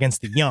revenge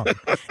against the young,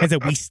 is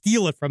that we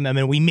steal it from them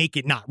and we make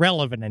it not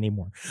relevant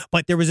anymore.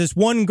 But there was this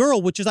one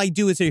girl, which is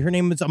her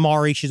name is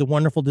Amari. She's a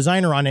wonderful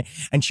designer on it,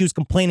 and she was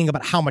complaining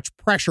about how much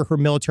pressure her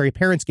military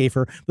parents gave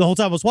her. The whole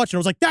time I was watching, I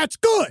was like, that's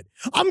good.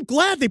 I'm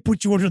glad they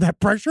put you under that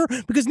pressure,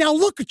 because now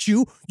look at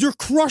you. You're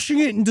crushing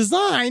it in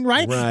design,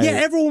 right? Yeah,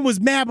 everyone was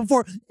mad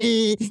before.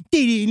 They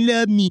didn't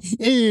love me.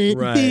 They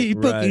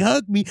didn't fucking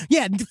hug me.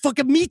 Yeah,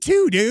 fucking me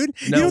too, dude.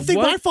 Now, you don't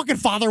think my fucking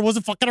father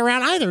wasn't fucking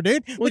around either,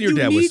 dude? Well, but your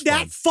dad was you need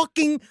that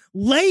fucking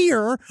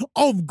layer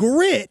of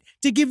grit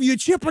to give you a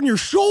chip on your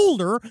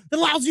shoulder that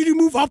allows you to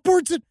move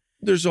upwards and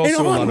there's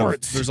also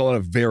a lot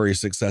of very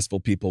successful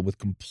people with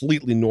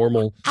completely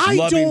normal,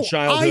 loving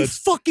childhoods.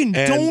 I fucking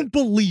don't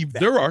believe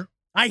that. There are.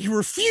 I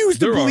refuse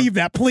to believe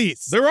that,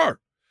 please. There are.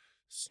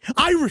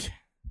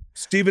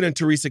 Stephen and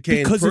Teresa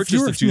Kane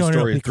purchased a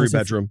 2-story,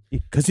 3-bedroom.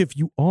 Because if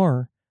you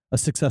are a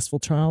successful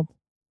child,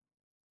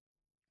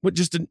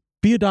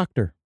 be a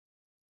doctor.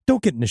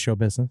 Don't get into show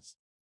business.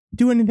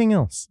 Do anything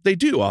else. They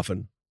do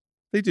often.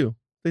 They do.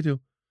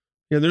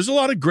 Yeah, there's a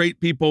lot of great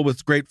people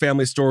with great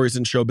family stories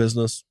in show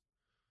business.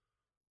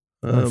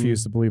 I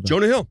refuse to believe it.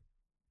 Jonah Hill.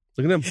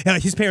 Look at him. Yeah,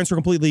 his parents were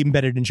completely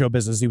embedded in show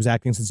business. He was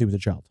acting since he was a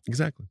child.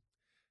 Exactly.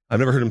 I've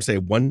never heard him say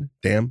one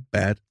damn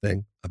bad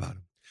thing about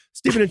him.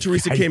 Stephen and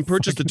Teresa Kane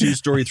purchased a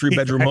 2-story,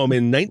 3-bedroom home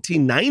in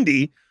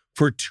 1990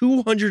 for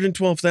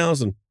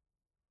 $212,000.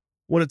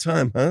 What a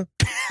time, huh?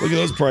 Look at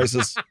those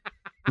prices.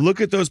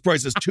 Look at those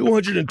prices.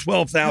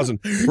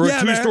 $212,000 for a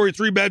 2-story,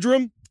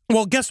 3-bedroom.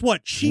 Well, guess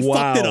what? She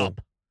fucked it up.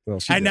 Well,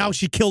 now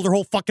she killed her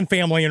whole fucking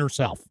family and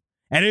herself.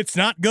 And it's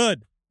not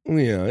good.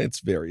 Yeah,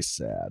 it's very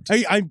sad.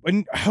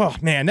 Oh,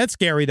 man, that's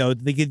scary, though.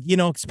 They could,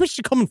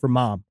 especially coming from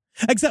mom.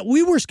 Except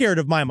we were scared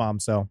of my mom,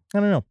 so I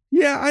don't know.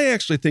 Yeah, I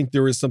actually think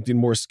there is something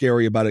more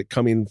scary about it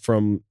coming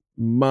from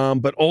mom,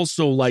 but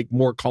also like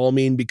more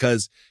calming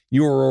because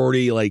you were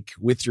already like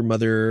with your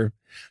mother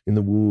in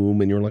the womb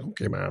and you're like,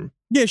 okay, mom.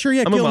 Yeah, sure,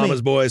 yeah. I'm a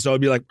mama's boy, so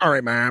I'd be like, all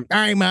right, mom. All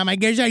right, mom, I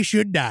guess I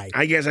should die.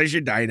 I guess I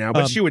should die now.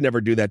 But she would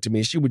never do that to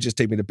me. She would just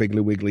take me to Piggly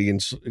Wiggly and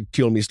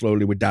kill me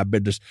slowly with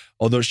diabetes,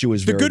 although she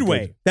was very good. The good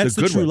way. That's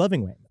the true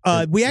loving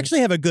way. We actually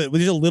have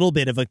there's a little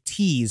bit of a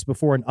tease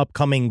before an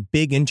upcoming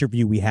big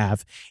interview we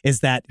have, is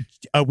that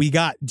we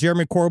got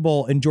Jeremy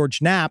Corbell and George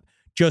Knapp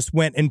just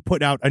went and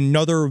put out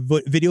another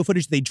video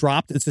footage they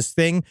dropped. It's this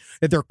thing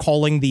that they're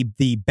calling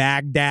the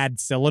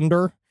Baghdad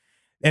cylinder.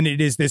 And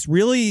it is this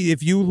really,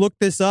 if you look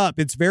this up,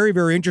 it's very,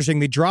 very interesting.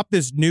 They dropped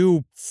this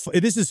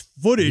this is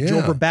footage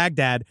over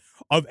Baghdad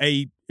of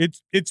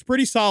it's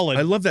pretty solid.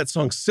 I love that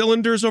song,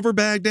 Cylinders Over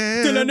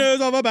Baghdad. Cylinders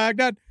Over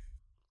Baghdad.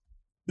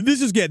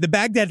 This is good. The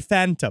Baghdad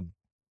Phantom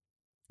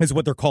is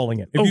what they're calling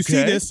it. If you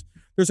see this,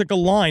 there's like a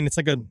line. It's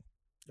like a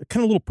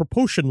kind of little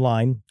propulsion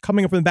line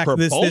coming up from the back of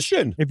this.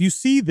 If you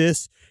see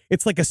this,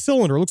 it's like a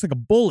cylinder. It looks like a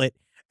bullet.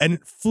 And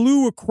it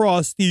flew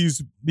across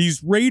these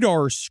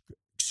radar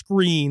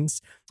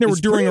screens that were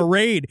during a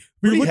raid.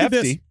 We look at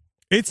this.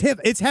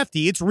 It's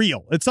hefty. It's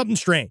real. It's something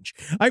strange.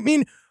 I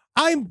mean,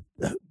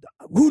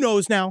 who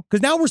knows now?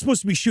 Because now we're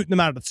supposed to be shooting them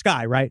out of the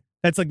sky, right?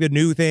 That's like the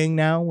new thing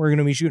now. We're going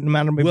to be shooting them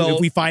out of if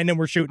we find them,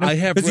 we're shooting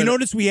them. Because you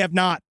notice we have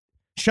not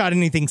shot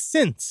anything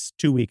since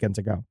 2 weekends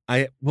ago.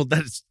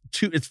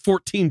 It's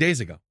 14 days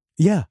ago.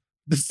 Yeah.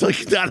 It's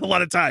like not a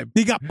lot of time.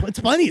 It's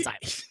plenty of time.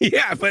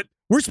 Yeah, but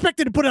we're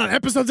expected to put out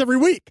episodes every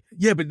week.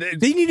 Yeah, but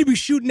they need to be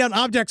shooting down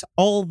objects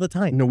all the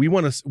time. No, we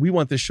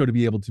want this show to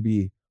be able to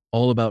be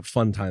all about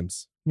fun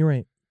times. You're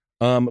right.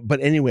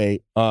 But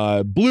anyway,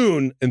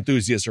 balloon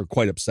enthusiasts are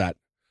quite upset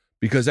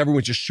because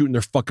everyone's just shooting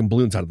their fucking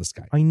balloons out of the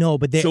sky. I know,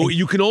 but so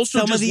you can also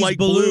some just of these like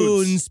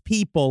balloons.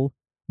 People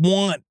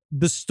want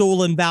the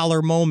stolen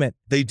valor moment.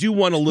 They do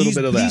want a little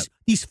bit of that.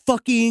 These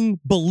fucking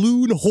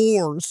balloon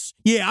whores.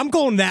 Yeah, I'm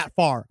going that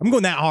far. I'm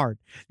going that hard.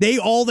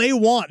 All they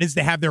want is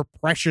to have their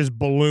precious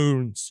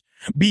balloons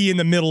be in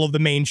the middle of the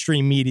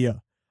mainstream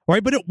media.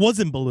 Right? But it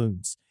wasn't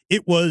balloons.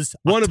 It was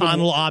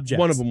autumnal objects.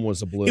 One of them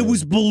was a balloon. It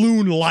was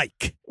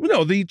balloon-like.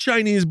 No, the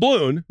Chinese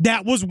balloon.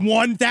 That was a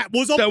balloon. That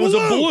was a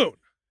balloon.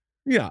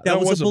 Yeah, that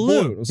was a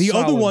balloon. The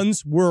other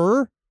ones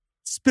were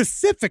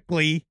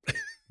specifically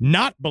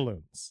not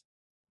balloons.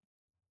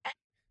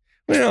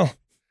 Well,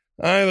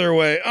 either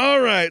way.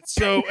 All right.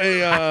 So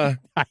I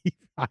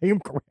am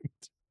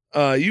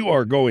correct. You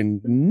are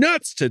going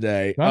nuts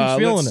today.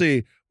 Let's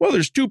see. Well,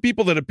 there's 2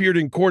 people that appeared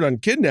in court on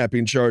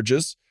kidnapping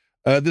charges.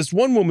 This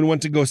one woman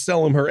went to go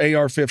sell him her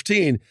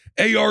AR-15.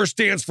 AR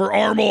stands for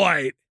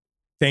Armalite.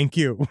 Thank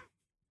you.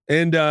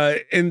 And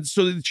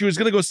so she was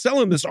going to go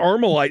sell him this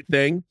Armalite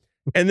thing.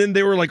 And then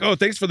they were like, oh,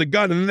 thanks for the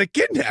gun. And then they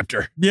kidnapped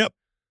her. Yep.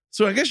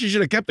 So I guess she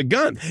should have kept the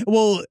gun.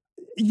 Well,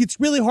 it's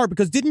really hard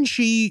because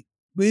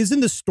isn't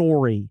the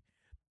story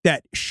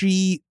that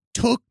she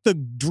took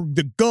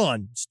the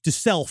guns to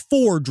sell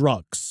for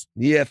drugs.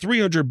 Yeah,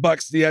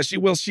 $300. Yeah,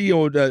 she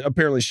owed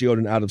apparently she owed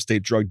an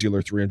out-of-state drug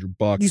dealer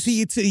 $300. You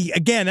see, it's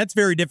again, that's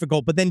very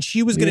difficult. But then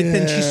she was gonna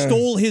then she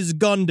stole his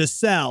gun to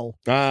sell,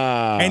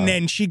 and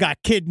then she got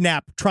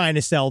kidnapped trying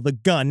to sell the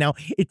gun. Now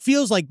it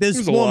feels like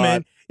this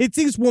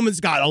woman's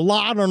got a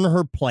lot on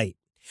her plate.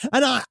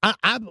 And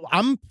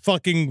I'm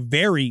fucking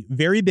very,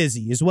 very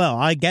busy as well.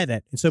 I get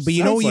it. So, but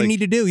you know what you need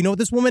to do? You know what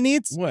this woman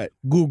needs? What?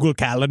 Google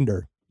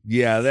Calendar.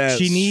 Yeah, that's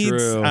true. She needs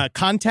true.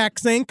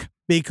 contact sync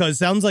because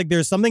sounds like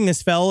there's something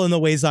that's fell in the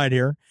wayside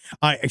here.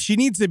 She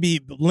needs to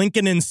be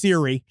linking in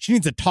Siri. She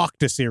needs to talk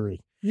to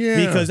Siri.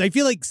 Yeah. Because I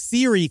feel like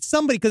Siri,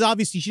 because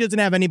obviously she doesn't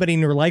have anybody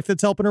in her life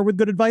that's helping her with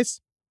good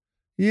advice.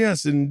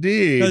 Yes,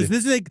 indeed. Because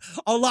this is like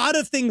a lot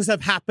of things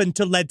have happened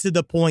to lead to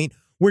the point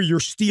where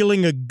you're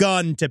stealing a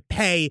gun to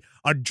pay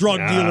a drug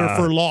dealer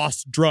for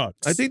lost drugs.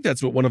 I think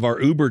that's what one of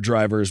our Uber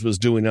drivers was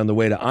doing on the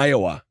way to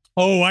Iowa.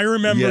 Oh, I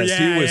remember. Yes,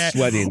 he was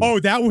sweating. Oh,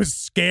 that was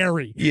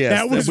scary.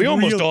 Yes, we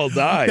almost all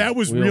died. That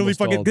was really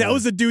fucking. That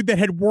was a dude that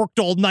had worked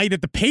all night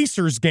at the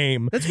Pacers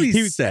game. That's what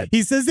he said.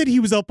 He says that he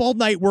was up all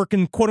night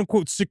working, quote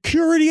unquote,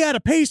 security at a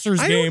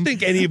Pacers game. I don't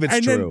think any of it's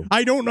true.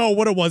 I don't know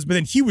what it was, but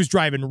then he was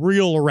driving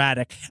real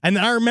erratic. And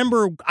I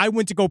remember I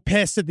went to go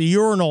piss at the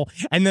urinal,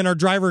 and then our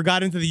driver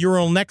got into the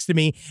urinal next to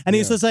me, and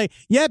he was just like,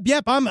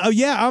 "Yep,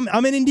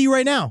 I'm in Indy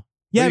right now.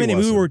 Yeah, I mean,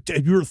 we were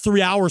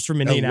 3 hours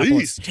from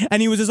Indianapolis,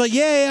 and he was just like,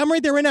 yeah, I'm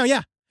right there right now.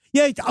 Yeah,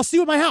 I'll see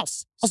you at my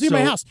house. And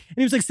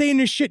he was like saying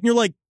this shit, and you're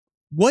like,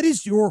 what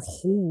is your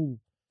whole,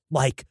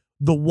 like,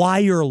 The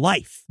Wire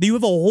life? Do you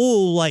have a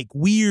whole, like,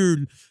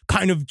 weird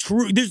kind of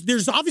true,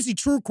 there's obviously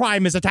true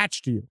crime is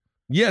attached to you.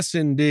 Yes,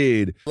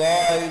 indeed.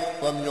 Rise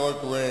from your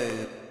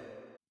grave.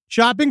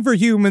 Shopping for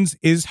humans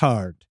is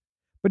hard,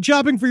 but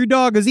shopping for your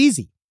dog is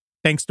easy,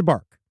 thanks to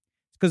Bark.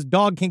 It's because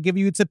dog can't give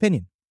you its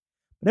opinion.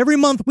 But every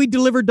month we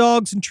deliver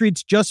dogs and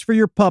treats just for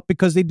your pup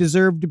because they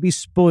deserve to be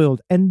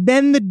spoiled. And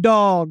then the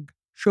dog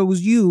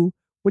shows you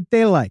what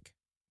they like.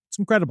 It's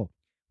incredible.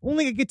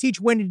 Only I could teach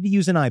Wendy to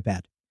use an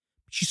iPad.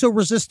 She's so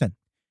resistant.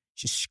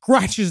 She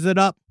scratches it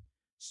up,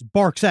 she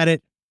barks at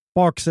it,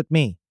 barks at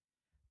me.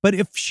 But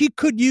if she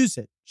could use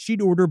it,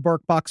 she'd order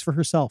BarkBox for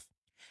herself.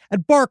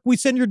 At Bark, we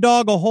send your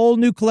dog a whole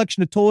new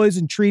collection of toys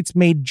and treats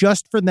made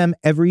just for them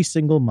every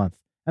single month.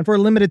 And for a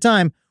limited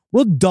time,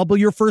 we'll double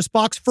your first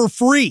box for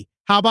free.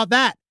 How about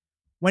that?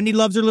 Wendy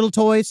loves her little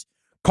toys.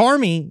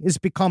 Carmi has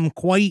become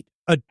quite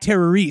a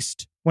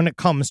terrorist when it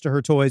comes to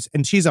her toys,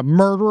 and she's a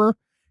murderer.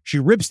 She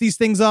rips these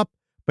things up,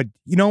 but,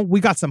 you know, we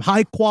got some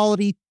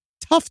high-quality,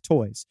 tough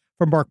toys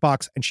from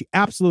BarkBox, and she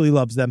absolutely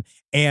loves them,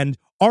 and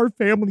our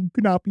family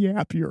could not be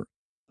happier.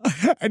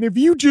 And if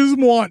you just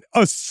want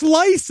a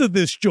slice of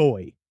this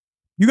joy,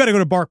 you got to go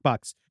to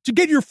BarkBox. To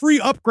get your free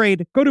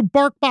upgrade, go to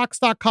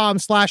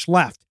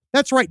BarkBox.com/left.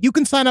 That's right. You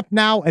can sign up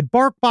now at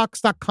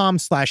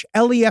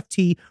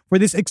BarkBox.com/LEFT for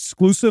this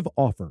exclusive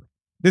offer.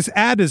 This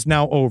ad is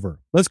now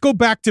over. Let's go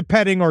back to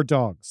petting our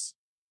dogs.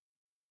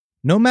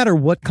 No matter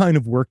what kind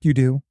of work you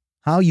do,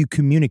 how you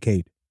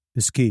communicate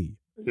is key.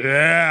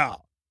 Yeah,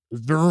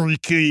 very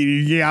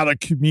key. You gotta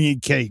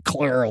communicate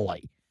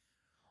clearly.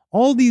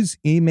 All these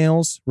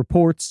emails,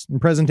 reports,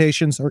 and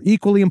presentations are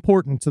equally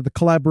important to the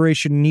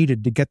collaboration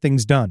needed to get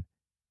things done.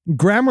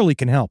 Grammarly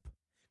can help.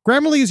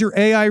 Grammarly is your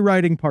AI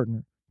writing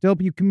partner to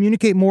help you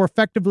communicate more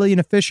effectively and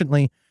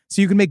efficiently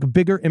so you can make a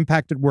bigger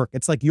impact at work.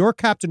 It's like you're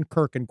Captain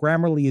Kirk and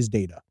Grammarly is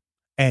Data,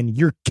 and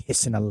you're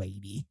kissing a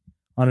lady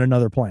on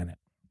another planet.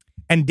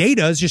 And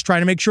Data is just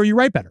trying to make sure you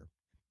write better.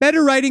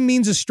 Better writing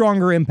means a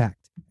stronger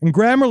impact. And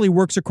Grammarly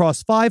works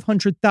across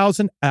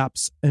 500,000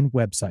 apps and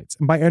websites.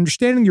 And by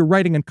understanding your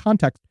writing and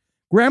context,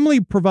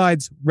 Grammarly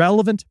provides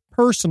relevant,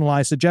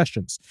 personalized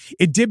suggestions.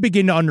 It did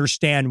begin to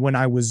understand when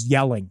I was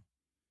yelling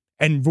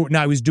and when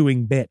I was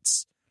doing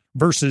bits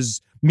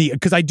versus me,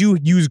 because I do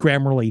use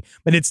Grammarly,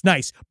 but it's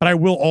nice. But I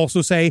will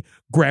also say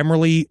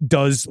Grammarly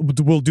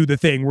will do the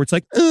thing where it's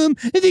like, I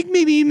think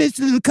maybe you missed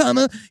a little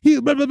comma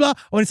here, blah, blah, blah.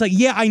 And it's like,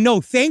 yeah, I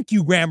know. Thank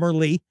you,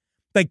 Grammarly.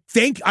 Like,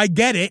 I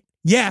get it.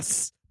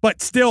 Yes.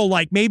 But still,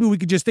 like, maybe we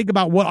could just think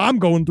about what I'm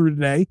going through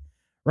today,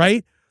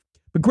 right?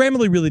 But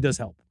Grammarly really does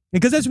help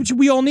because that's what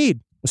we all need.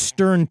 A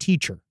stern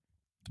teacher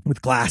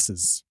with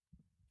glasses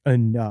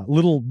and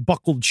little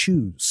buckled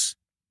shoes.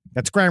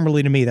 That's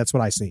Grammarly to me. That's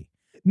what I see.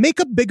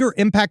 Make a bigger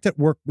impact at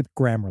work with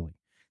Grammarly.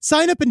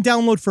 Sign up and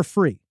download for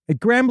free at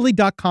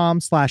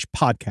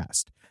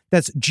Grammarly.com/podcast.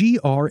 That's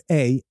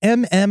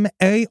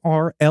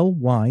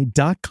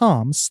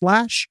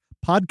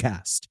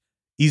GRAMMARLY.com/podcast.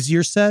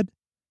 Easier said,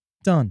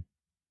 done.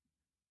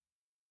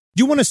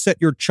 Do you want to set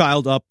your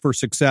child up for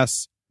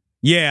success?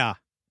 Yeah.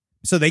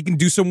 So they can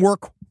do some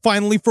work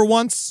finally for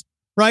once,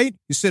 right?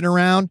 You're sitting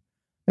around,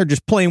 they're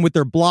just playing with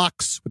their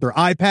blocks, with their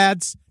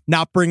iPads,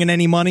 not bringing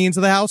any money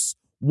into the house.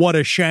 What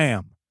a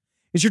sham.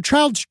 Is your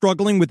child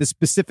struggling with a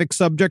specific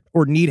subject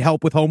or need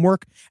help with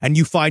homework and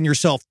you find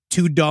yourself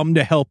too dumb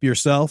to help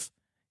yourself?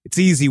 It's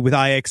easy with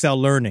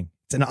IXL Learning.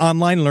 It's an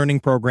online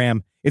learning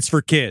program. It's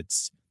for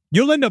kids.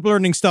 You'll end up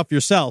learning stuff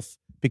yourself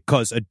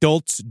because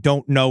adults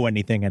don't know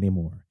anything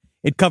anymore.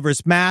 It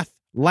covers math,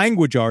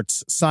 language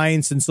arts,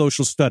 science, and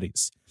social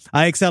studies.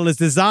 IXL is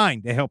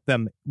designed to help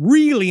them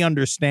really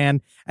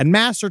understand and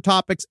master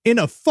topics in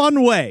a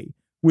fun way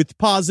with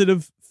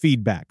positive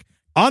feedback.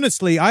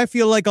 Honestly, I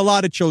feel like a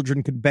lot of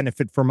children could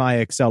benefit from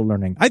IXL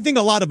learning. I think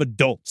a lot of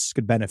adults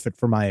could benefit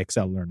from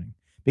IXL learning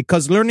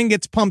because learning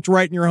gets pumped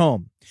right in your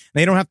home.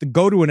 They don't have to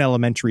go to an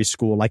elementary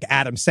school like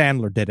Adam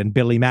Sandler did and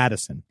Billy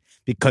Madison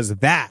because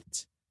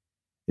that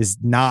is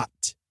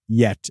not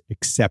yet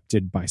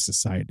accepted by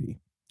society.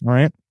 All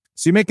right?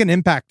 So you make an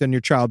impact on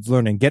your child's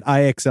learning. Get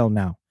IXL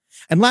now.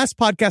 And last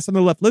podcast on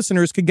the left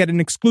listeners could get an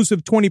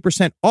exclusive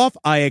 20% off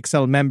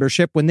IXL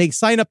membership when they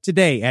sign up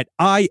today at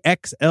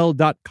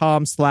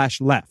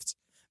IXL.com/left.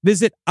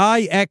 Visit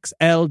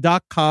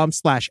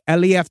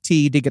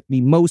IXL.com/LEFT to get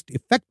the most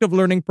effective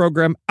learning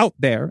program out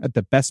there at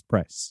the best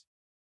price.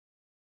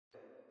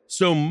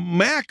 So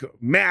Mac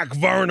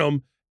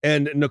Varnum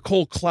and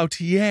Nicole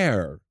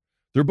Cloutier,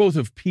 they're both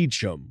of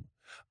Peachum.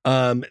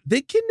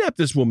 They kidnapped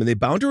this woman. They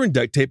bound her in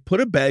duct tape,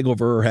 put a bag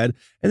over her head,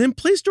 and then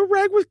placed a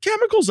rag with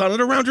chemicals on it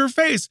around her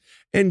face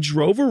and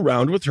drove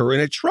around with her in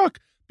a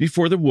truck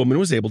before the woman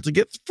was able to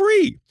get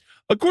free.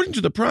 According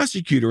to the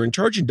prosecutor in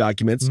charging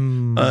documents,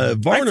 Varnum... I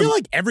feel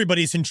like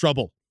everybody's in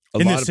trouble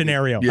in this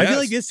scenario. Yes. I feel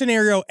like this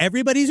scenario,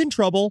 everybody's in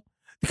trouble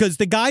because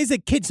the guys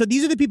that so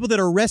these are the people that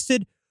are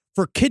arrested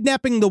for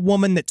kidnapping the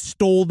woman that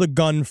stole the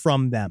gun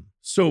from them.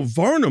 So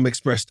Varnum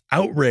expressed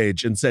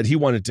outrage and said he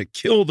wanted to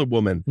kill the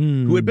woman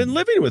who had been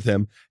living with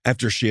him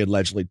after she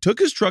allegedly took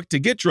his truck to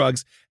get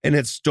drugs and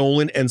had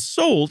stolen and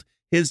sold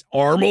his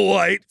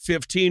Armalite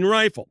 15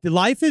 rifle. The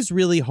life is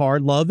really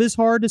hard. Love is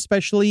hard,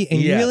 especially.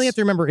 And you really have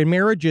to remember, in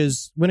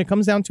marriages, when it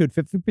comes down to it,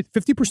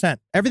 50%.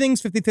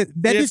 Everything's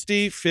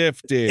 50-50.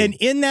 50-50. And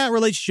in that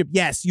relationship,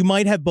 yes, you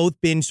might have both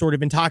been sort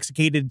of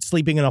intoxicated,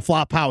 sleeping in a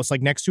flop house,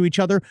 like next to each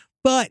other.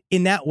 But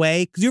in that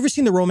way, because you ever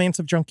seen The Romance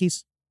of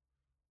Junkies?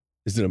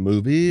 Is it a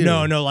movie?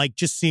 No, like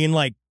just seeing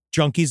like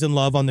junkies in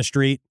love on the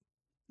street.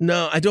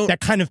 No, I don't. That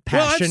kind of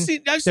passion,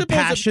 the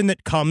passion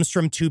that comes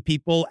from two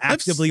people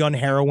actively on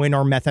heroin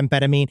or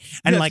methamphetamine,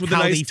 and like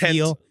how they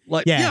feel.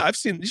 Like, yeah, I've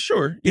seen.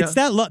 Sure, it's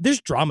that.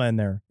 There's drama in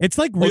there. It's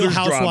like Real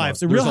Housewives.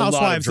 The Real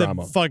Housewives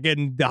of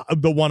fucking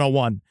the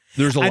 101.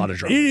 There's a lot of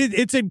drama.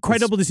 It's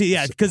incredible to see.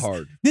 Yeah, because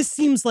this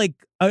seems like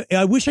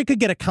I wish I could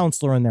get a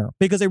counselor in there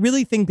because I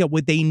really think that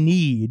what they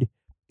need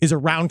is a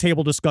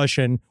roundtable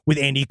discussion with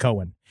Andy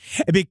Cohen.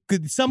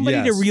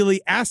 Somebody to really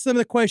ask them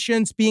the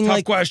questions, being tough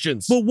like,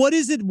 questions. But what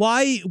is it?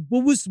 Why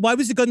was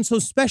the gun so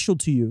special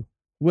to you?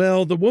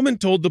 Well, the woman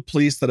told the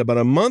police that about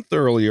a month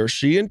earlier,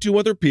 she and two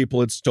other people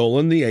had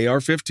stolen the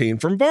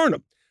AR-15 from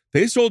Varnum.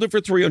 They sold it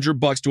for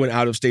 $300 to an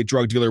out-of-state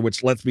drug dealer,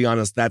 which, let's be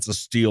honest, that's a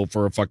steal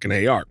for a fucking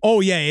AR.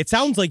 Oh, yeah. It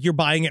sounds like you're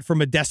buying it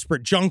from a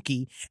desperate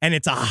junkie, and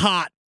it's a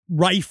hot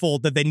rifle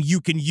that then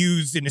you can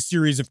use in a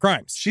series of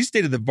crimes. She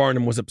stated that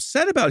Varnum was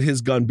upset about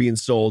his gun being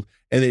sold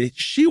and that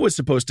she was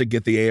supposed to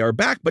get the AR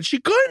back, but she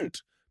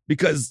couldn't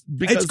because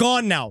it's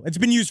gone now. It's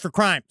been used for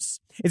crimes.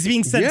 It's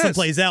being sent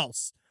someplace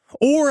else.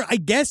 Or I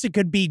guess it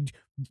could be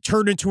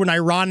turned into an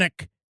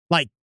ironic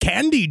like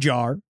candy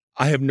jar.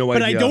 I have no idea.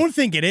 But I don't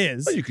think it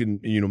is. Well, you can,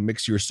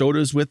 mix your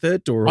sodas with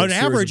it or on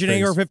average, an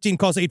AR-15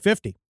 costs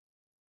 $850.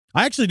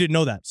 I actually didn't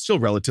know that. Still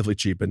relatively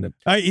cheap, isn't it?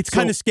 It's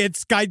kind of scared.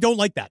 I don't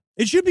like that.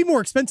 It should be more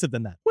expensive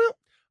than that. Well,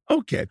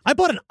 okay. I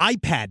bought an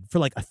iPad for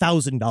like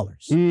 $1,000.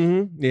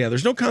 Mm-hmm. Yeah,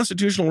 there's no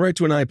constitutional right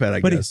to an iPad,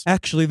 I guess. But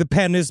actually, the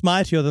pen is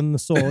mightier than the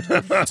sword.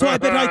 So I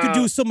bet I could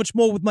do so much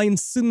more with my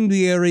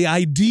incendiary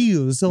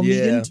ideas on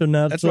the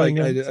internet. That's why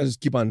I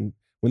just keep on,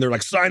 when they're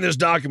like, sign this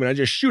document, I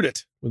just shoot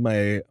it with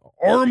my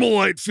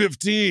Armalite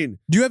 15.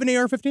 Do you have an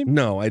AR-15?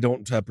 No, I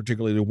don't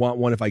particularly want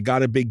one. If I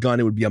got a big gun,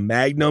 it would be a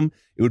Magnum.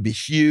 It would be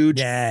huge.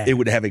 Yeah. It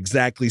would have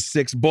exactly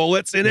 6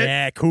 bullets in it.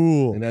 Yeah,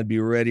 cool. And I'd be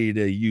ready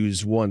to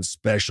use one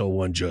special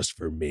one just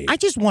for me. I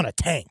just want a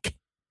tank.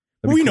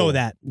 We know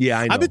that. Yeah,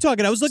 I know. I've been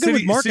talking. I was looking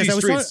with Marcus. City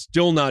Street's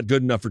still not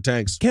good enough for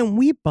tanks. Can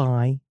we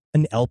buy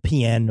an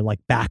LPN or like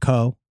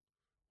backhoe?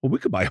 Well, we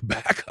could buy a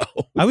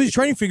backhoe. I was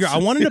trying to figure out. I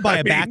wanted to buy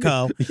a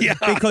backhoe. Yeah.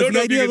 Because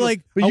the idea of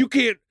like. But you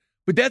can't.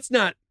 But it's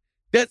not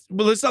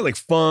like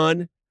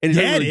fun. And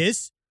it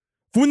is.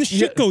 When the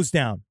shit goes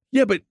down.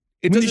 Yeah, but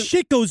when the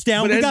shit goes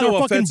down, we got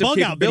our fucking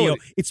bug out video.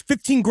 It's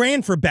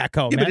 $15,000 for a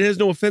backhoe, man. But it has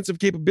no offensive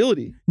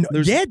capability. No,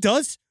 it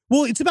does.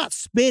 Well, it's about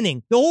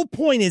spinning. The whole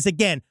point is,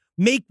 again,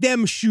 make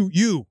them shoot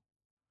you.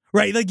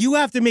 Right? Like, you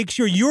have to make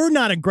sure you're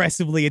not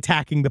aggressively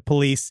attacking the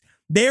police.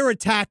 They're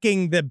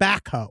attacking the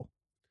backhoe.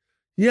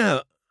 Yeah.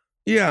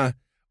 Yeah.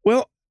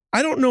 Well,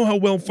 I don't know how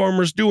well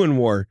farmers do in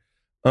war.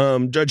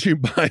 Judging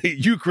by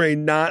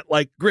Ukraine, not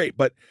like great.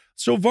 But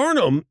so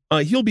Varnum,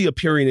 he'll be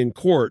appearing in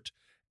court.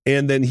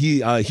 And then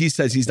he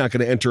says he's not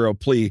going to enter a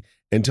plea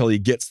until he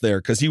gets there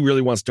because he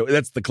really wants to.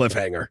 That's the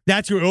cliffhanger.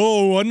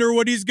 Wonder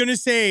what he's going to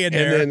say in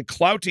there. And then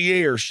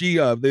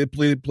Cloutier, they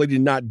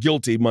pleaded not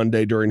guilty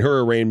Monday during her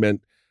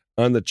arraignment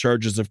on the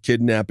charges of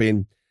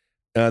kidnapping.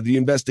 The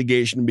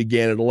investigation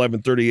began at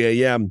 11:30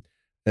 a.m.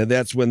 And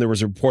that's when there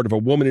was a report of a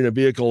woman in a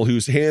vehicle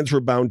whose hands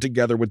were bound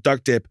together with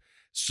duct tape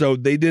So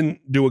they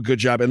didn't do a good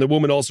job. And the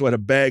woman also had a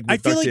bag with I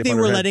feel duct like tape they on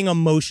her were head. letting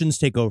emotions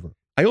take over.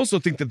 I also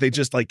think that they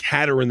just like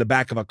had her in the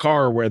back of a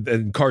car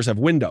and cars have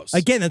windows.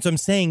 Again, that's what I'm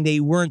saying. They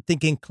weren't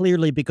thinking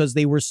clearly because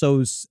they were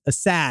so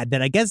sad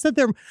that I guess that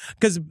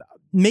because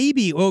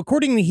maybe, well,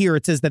 according to here,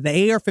 it says that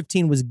the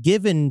AR-15 was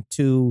given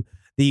to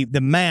the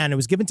man. It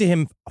was given to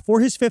him for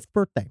his 5th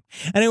birthday.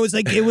 And it was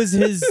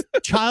his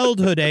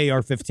childhood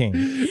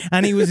AR-15.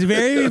 And he was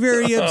very,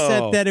 very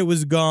upset that it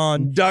was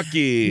gone.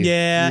 Ducky.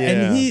 Yeah.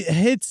 And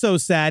it's so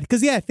sad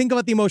because, think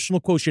about the emotional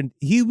quotient.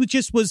 He was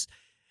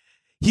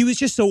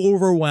just so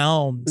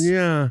overwhelmed.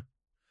 Yeah.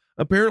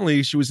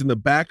 Apparently, she was in the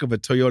back of a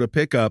Toyota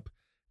pickup,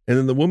 and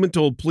then the woman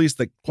told police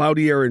that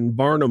Cloutier and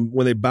Barnum,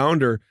 when they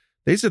bound her,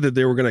 they said that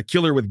they were going to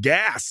kill her with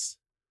gas.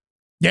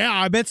 Yeah,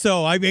 I bet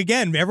so.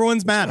 Again,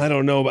 everyone's mad. I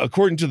don't know.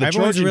 According to the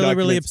everyone's charging really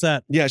documents,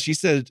 upset. Yeah, she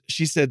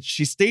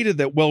stated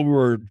that while we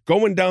were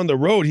going down the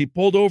road, he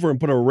pulled over and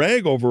put a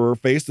rag over her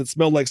face that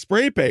smelled like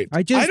spray paint.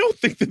 I don't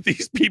think that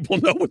these people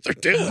know what they're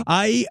doing.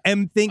 I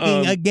am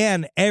thinking,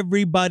 again,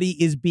 everybody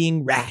is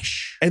being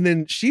rash. And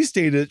then she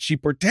stated she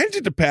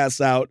pretended to pass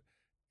out,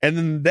 and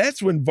then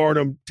that's when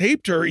Barnum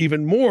taped her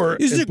even more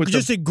and put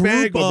the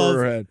bag over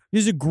her head.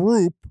 There's a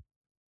group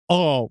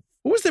of...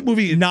 What was that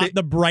movie? Not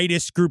the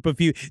brightest group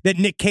of you. That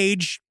Nick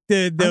Cage...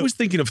 I was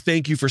thinking of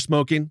Thank You for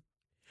Smoking.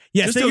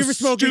 Yes, Thank You for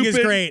Smoking is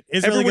great.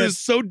 It's everyone really good. is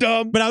so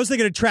dumb. But I was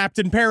thinking of Trapped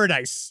in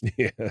Paradise,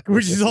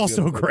 which is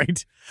also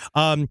great.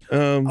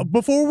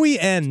 Before we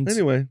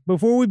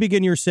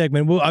begin your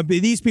segment,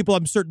 these people,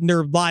 I'm certain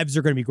their lives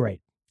are going to be great.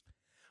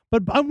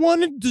 But I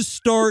wanted to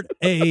start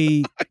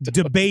a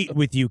debate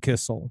with you,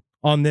 Kissel,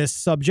 on this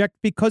subject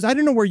because I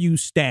don't know where you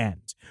stand.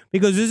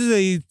 Because this is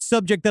a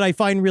subject that I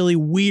find really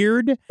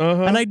weird,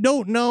 and I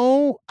don't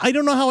know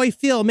how I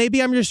feel.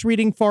 Maybe I'm just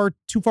reading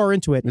too far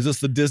into it. Is this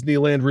the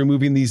Disneyland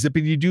removing the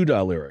Zippity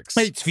Doo-Dah lyrics?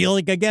 I feel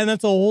like, again,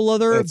 that's a whole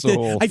other... I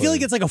feel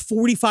like it's like a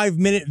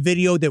 45-minute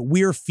video that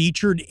we're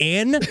featured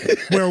in,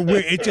 where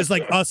it's just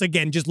like us,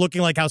 again, just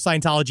looking like how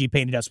Scientology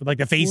painted us, with like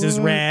the faces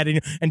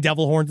red and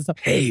devil horns and stuff.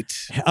 Hate.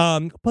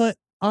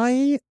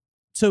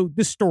 So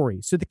the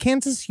story. So the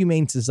Kansas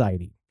Humane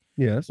Society.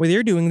 Yes. What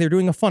they're doing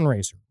a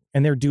fundraiser.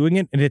 And they're doing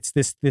it, and it's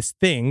this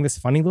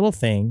funny little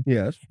thing.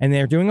 Yes. And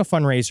they're doing a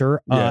fundraiser.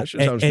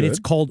 And it's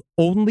called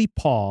Only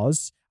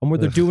Paws. And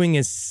what they're doing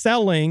is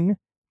selling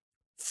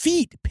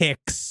feet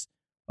pics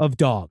of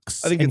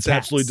dogs. I think it's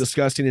absolutely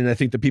disgusting, and I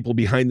think the people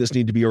behind this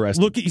need to be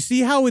arrested. Look, you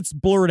see how it's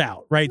blurred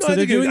out, right? No, so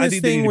they're doing this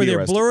thing where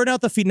they're blurring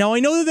out the feet. Now, I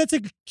know that that's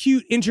a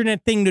cute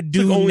internet thing to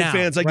do like now.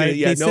 OnlyFans, I get right? it.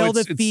 Yeah, they sell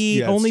the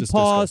feet, Only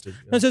Paws. Yeah.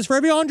 It says for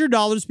every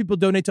 $100, people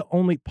donate to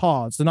Only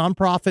Paws, the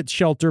nonprofit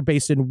shelter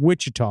based in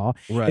Wichita.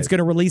 Right. It's going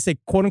to release a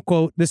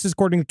quote-unquote, this is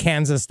according to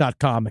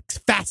Kansas.com, a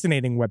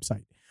fascinating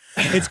website.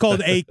 It's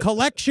called a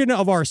collection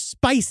of our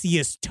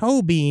spiciest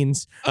toe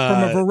beans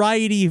from a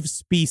variety of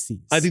species.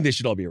 I think they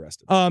should all be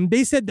arrested.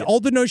 They said all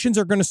the donations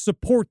are going to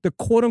support the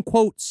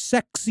quote-unquote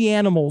sexy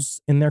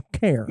animals in their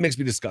care. Makes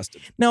me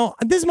disgusted. Now,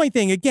 this is my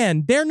thing.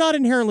 Again, they're not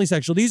inherently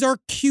sexual. These are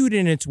cute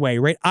in its way,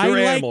 right? They're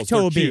animals.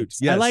 Toe beans.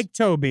 Yes. I like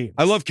toe beans.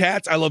 I love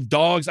cats. I love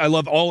dogs. I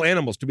love all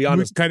animals, to be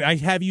honest. I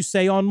have you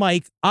say on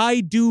mic,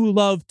 I do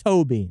love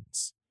toe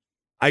beans.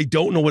 I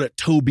don't know what a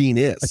toe bean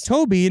is. A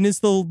toe bean is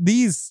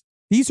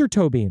These are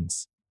toe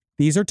beans.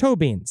 These are toe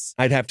beans.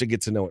 I'd have to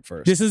get to know it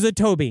first. This is a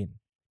toe bean.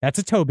 That's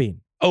a toe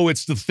bean. Oh,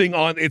 it's the thing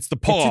it's the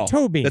paw. It's a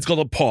toe bean. That's called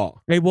a paw.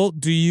 Okay, well,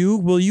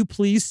 will you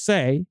please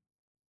say,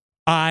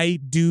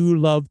 I do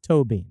love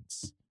toe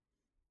beans?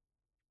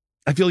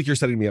 I feel like you're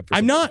setting me up for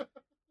I'm not.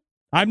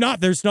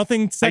 There's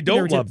nothing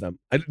secondary. I don't love them.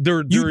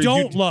 You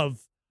don't love.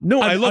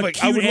 No, I love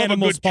it. I would love a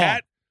good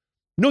cat.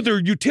 No, they're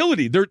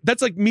utility.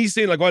 That's like me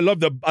saying, like, oh,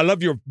 I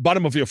love your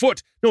bottom of your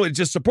foot. No, it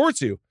just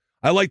supports you.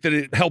 I like that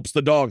it helps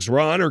the dogs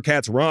run or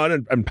cats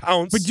run and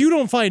pounce. But you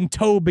don't find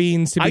toe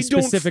beans to be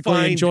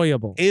specifically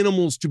enjoyable.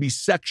 Animals to be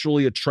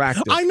sexually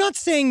attractive. I'm not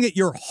saying that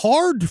you're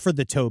hard for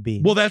the toe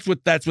bean. Well, that's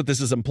what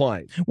this is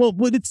implying. Well,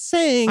 what it's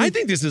saying... I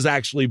think this is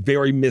actually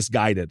very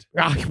misguided.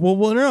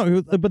 Well,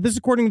 no, but this is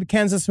according to the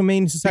Kansas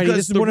Humane Society.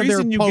 Because this is one of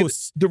their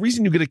posts. The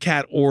reason you get a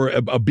cat or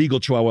a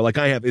beagle chihuahua like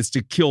I have is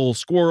to kill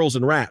squirrels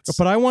and rats.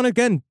 But I want,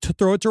 again, to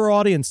throw it to our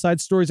audience,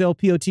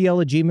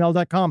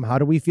 sidestorieslpotl@gmail.com. How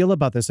do we feel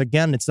about this?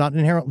 Again, it's not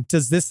inherent.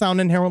 Does this sound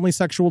inherently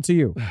sexual to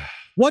you?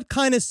 What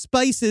kind of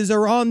spices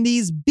are on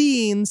these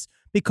beans?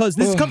 Because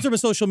this comes from a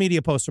social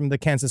media post from the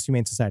Kansas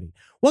Humane Society.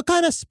 What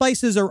kind of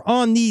spices are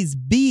on these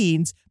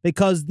beans?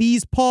 Because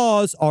these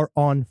paws are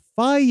on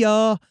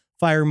fire.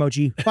 Fire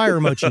emoji, fire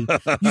emoji.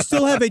 You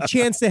still have a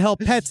chance to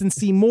help pets and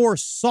see more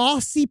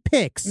saucy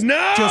pics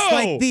just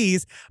like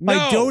these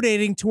by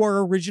donating to our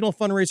original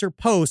fundraiser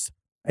post.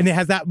 And it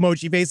has that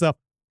emoji face up.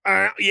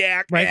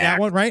 Yeah, right. That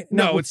one, right?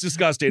 No, it's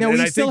disgusting. No, and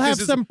we I still think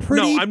have some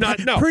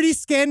pretty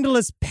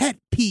scandalous pet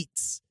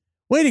Pete's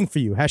waiting for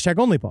you.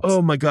 #OnlyPaws.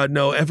 Oh my God,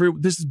 no!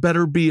 This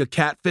better be a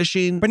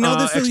catfishing. But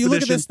no, you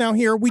look at this now.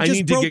 Here, we just broke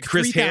 3,000. I need to get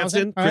Chris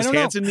Hansen. Chris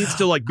Hansen needs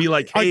to be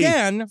like, hey,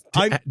 again.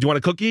 Do you want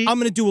a cookie? I'm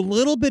going to do a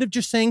little bit of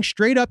just saying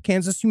straight up.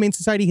 Kansas Humane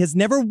Society has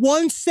never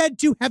once said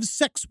to have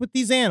sex with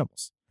these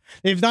animals.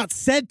 They've not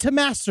said to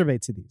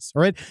masturbate to these,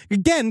 all right?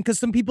 Again, because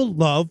some people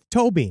love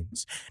toe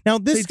beans. Now,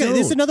 this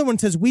another one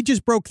says, we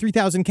just broke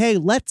 3,000K.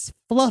 Let's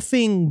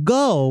fluffing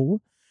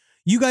go.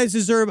 You guys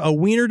deserve a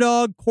wiener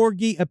dog,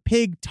 corgi, a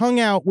pig, tongue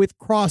out with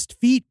crossed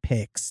feet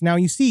pics. Now,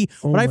 you see,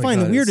 what I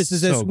find the weirdest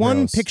is this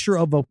one picture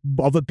of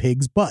a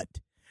pig's butt.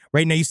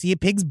 Right now, you see a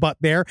pig's butt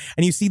there,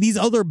 and you see these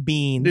other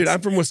beans. Dude,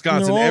 I'm from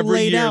Wisconsin.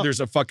 Every year, there's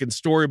a fucking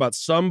story about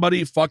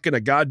somebody fucking a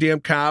goddamn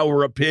cow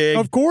or a pig.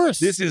 Of course.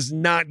 This is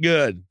not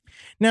good.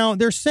 Now,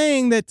 they're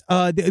saying that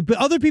but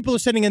other people are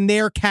sending in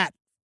their cat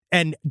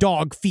and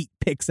dog feet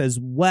pics as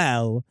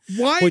well.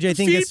 Why? Which I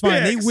think is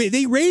fine.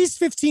 They raised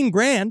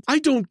 $15,000. I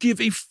don't give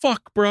a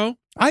fuck, bro.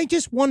 I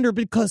just wonder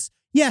because,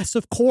 yes,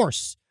 of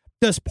course,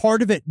 does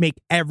part of it make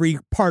every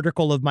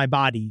particle of my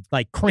body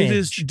like cringe? It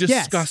is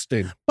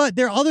disgusting. Yes. But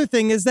their other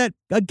thing is that,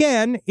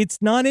 again, it's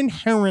not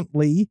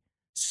inherently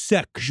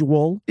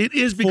sexual. It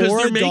is because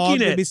they're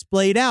making it to be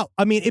splayed out.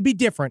 I mean, it'd be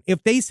different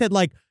if they said,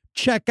 like,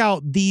 check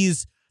out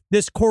this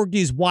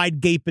corgi's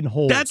wide gaping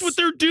holes. That's what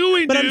they're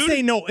doing, but dude. I'm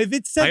saying, no, if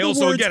it said I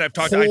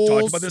talked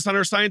about this on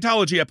our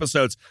Scientology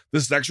episodes. The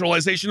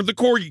sexualization of the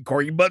corgi.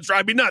 Corgi butts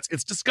drive me nuts.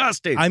 It's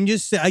disgusting. I'm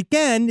just saying,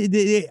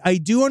 again, I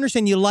do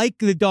understand you like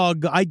the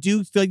dog. I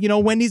do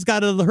feel, Wendy's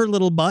got her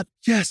little butt.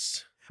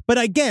 Yes. But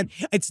again,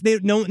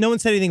 no one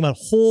said anything about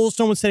holes.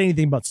 No one said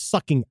anything about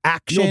sucking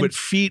action. No, but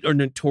feet are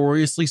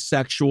notoriously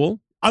sexual.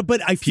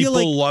 But I feel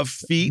people love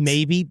feet.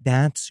 Maybe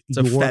that's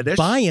your fetish.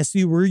 Bias.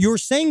 You're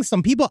saying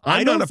some people.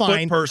 I'm not a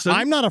foot person.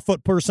 I'm not a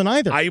foot person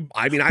either. I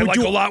mean, I like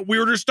a lot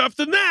weirder stuff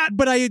than that.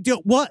 But I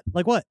do what?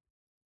 Like what?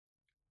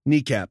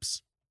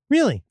 Kneecaps.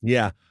 Really?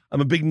 Yeah,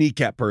 I'm a big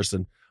kneecap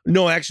person.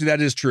 No, actually,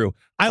 that is true.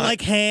 I like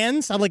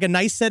hands. I like a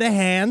nice set of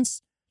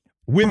hands.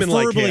 Women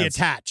like hands.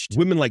 Attached.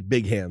 Women like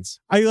big hands.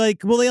 I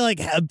like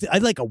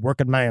a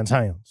working man's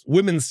hands.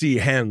 Women see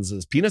hands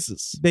as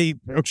penises. They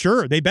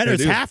better.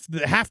 It's half.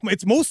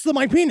 It's most of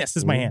my penis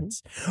is my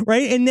hands,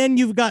 right? And then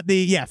you've got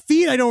the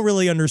feet. I don't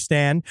really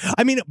understand.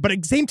 I mean, but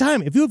at the same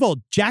time, if you have all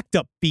jacked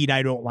up feet,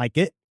 I don't like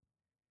it.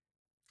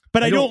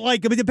 But I don't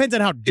like it. It depends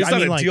on how. It's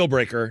not a deal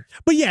breaker.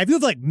 But yeah, if you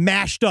have like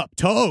mashed up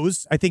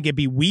toes, I think it'd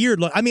be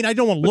weird. I mean, I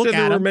don't want to look at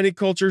them. There were many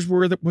cultures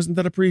where that wasn't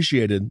that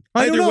appreciated.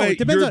 Either way,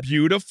 you're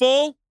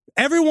beautiful.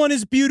 Everyone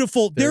is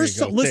beautiful.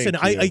 Listen,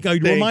 I'm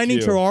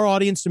reminding to our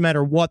audience, no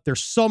matter what,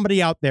 there's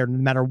somebody out there, no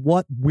matter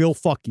what, will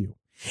fuck you.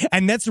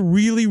 And that's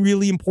really,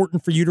 really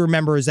important for you to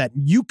remember is that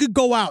you could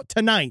go out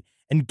tonight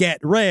and get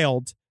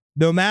railed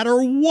no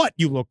matter what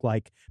you look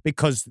like,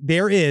 because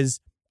there is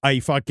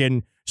a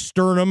fucking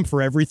sternum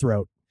for every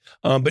throat.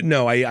 But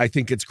no, I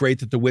think it's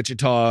great that the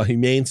Wichita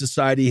Humane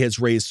Society has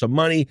raised some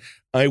money.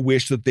 I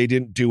wish that they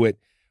didn't do it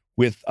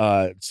with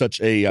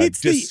such a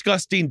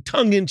disgusting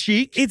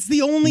tongue-in-cheek. It's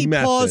the only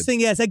method. pause thing.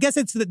 Yes, I guess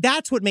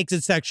that's what makes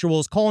it sexual,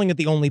 is calling it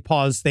the only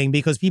pause thing,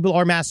 because people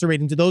are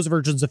masturbating to those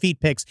versions of feet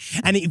pics.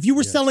 And if you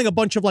were selling a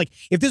bunch of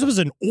if this was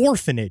an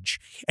orphanage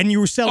and you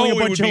were selling a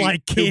bunch of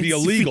kids, it would be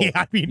illegal.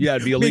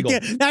 It'd be illegal.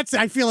 That's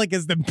I feel like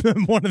is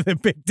one of the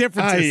big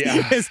differences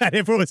is that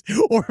if it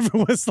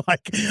was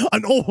like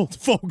an old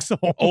folks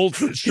home,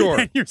 sure.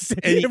 And if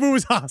it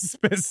was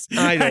hospice,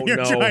 I don't and you're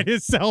know. trying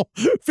to sell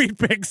feet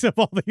pics of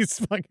all these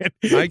fucking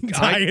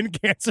dying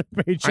cancer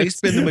patients. I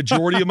spend the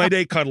majority of my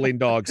day cuddling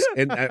dogs,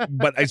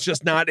 but it's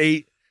just not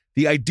the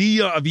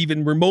idea of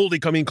even remotely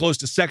coming close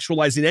to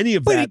sexualizing any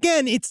of that. But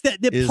again, it's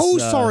that the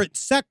posts aren't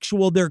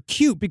sexual; they're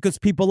cute because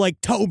people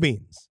like toe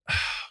beans.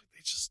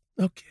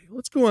 Okay.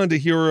 Let's go on to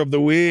Hero of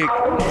the Week.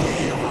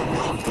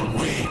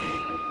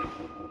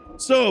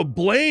 So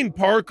Blaine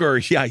Parker,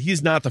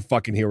 he's not the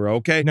fucking hero.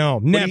 Okay, no,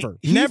 never,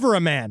 never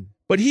a man.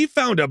 But he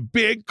found a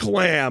big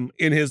clam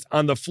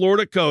on the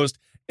Florida coast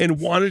and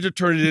wanted to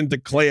turn it into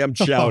clam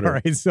chowder. All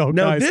right, so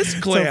now guys, this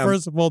clam. So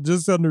first of all,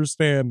 just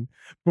understand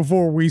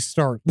before we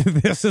start,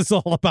 this is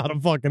all about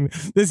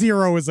this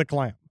hero is a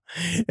clam.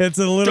 It's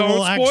a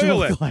literal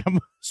actual clam.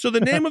 So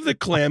the name of the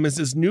clam is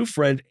his new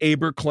friend,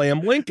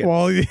 Abraham Lincoln.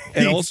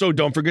 And also,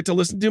 don't forget to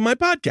listen to my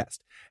podcast.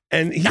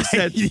 And he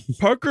said,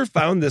 Parker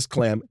found this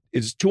clam.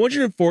 It's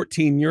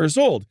 214 years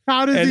old.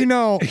 How does he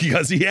know?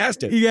 Because he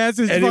asked it. He asked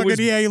his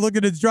he looked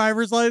at his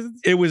driver's license.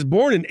 It was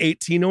born in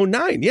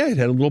 1809. Yeah, it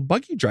had a little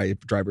buggy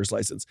driver's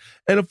license.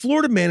 And a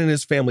Florida man and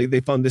his family, they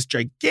found this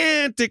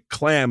gigantic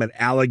clam at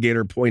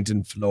Alligator Point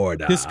in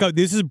Florida.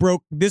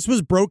 This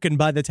was broken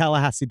by the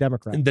Tallahassee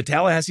Democrat. The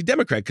Tallahassee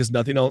Democrat, because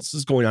nothing else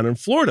is going on in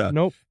Florida.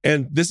 Nope.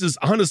 And this is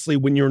honestly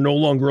when you're no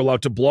longer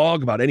allowed to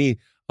blog about any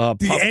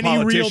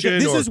politician.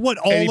 This is what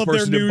all of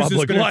their news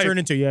is going to turn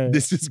into. Yeah.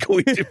 This is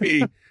going to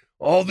be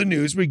all the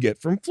news we get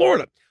from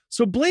Florida.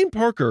 So Blaine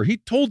Parker, he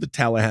told the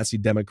Tallahassee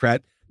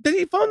Democrat that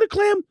he found the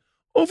clam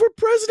over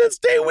President's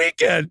Day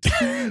weekend.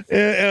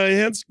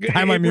 Hence,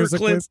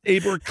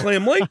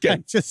 Abraham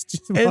Lincoln.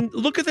 And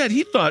look at that.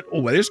 He thought,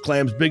 this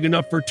clam's big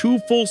enough for 2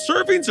 full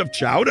servings of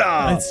chowder.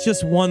 It's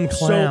just one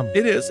clam. So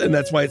it is, and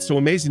that's why it's so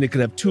amazing. It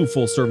could have 2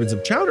 full servings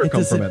of chowder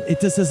come from it.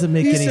 It just doesn't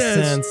make any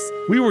sense.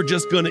 We were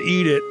just going to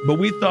eat it, but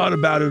we thought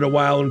about it a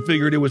while and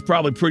figured it was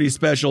probably pretty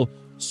special.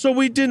 so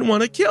we didn't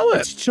want to kill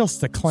it. It's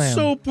just a clam.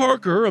 So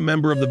Parker, a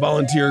member of the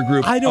volunteer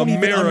group I don't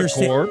even AmeriCorps,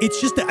 understand. It's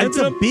just it's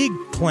a big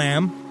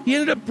clam. He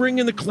ended up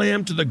bringing the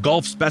clam to the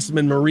Gulf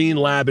Specimen Marine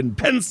Lab in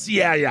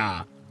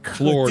Pensacola,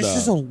 Florida. This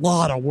is a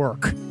lot of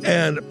work.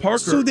 And Parker...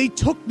 So they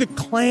took the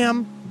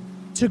clam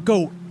to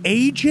go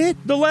age it?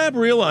 The lab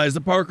realized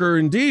that Parker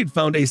indeed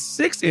found a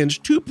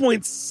 6-inch,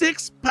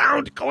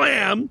 2.6-pound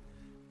clam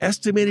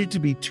estimated to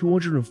be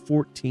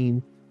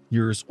 214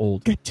 years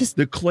old.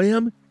 The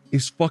clam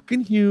is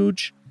fucking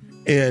huge,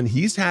 and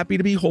he's happy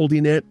to be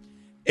holding it.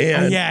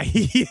 And yeah,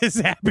 he is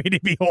happy to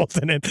be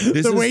holding it.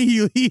 The way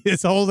he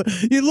is holding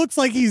it looks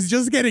like he's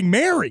just getting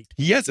married.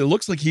 Yes, it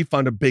looks like he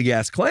found a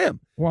big-ass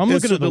clam. Well, I'm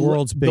looking at the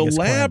world's biggest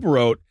clam. The lab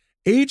wrote,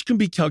 age can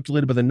be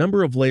calculated by the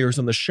number of layers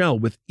on the shell,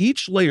 with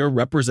each layer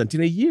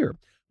representing a year.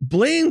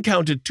 Blaine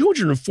counted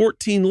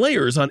 214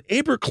 layers on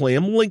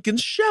Abraham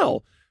Lincoln's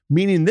shell,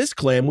 meaning this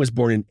clam was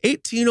born in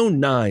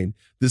 1809,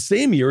 the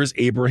same year as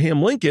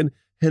Abraham Lincoln,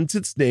 hence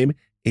its name,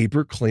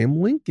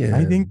 Abraham Lincoln.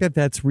 I think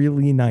that's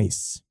really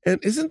nice. And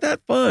isn't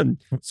that fun?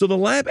 So the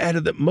lab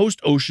added that most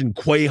ocean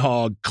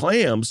quahog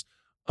clams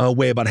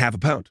weigh about half a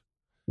pound.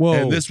 Whoa.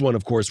 And this one,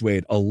 of course,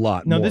 weighed a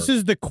lot more. No, this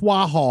is the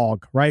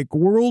quahog, right?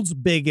 World's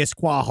biggest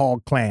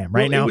quahog clam,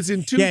 right? Well, now. It was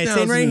in 2006. Yeah,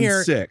 it's in right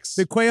here.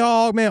 The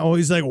quahog, man. Oh,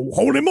 he's like,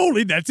 holy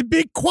moly, that's a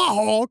big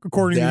quahog,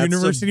 according to the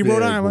University of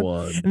Rhode Island.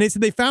 One. And they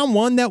said they found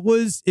one that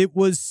was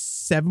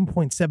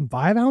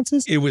 7.75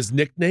 ounces. It was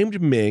nicknamed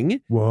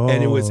Ming. Whoa.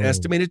 And it was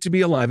estimated to be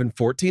alive in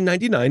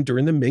 1499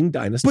 during the Ming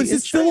Dynasty. But is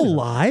it still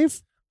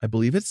alive? I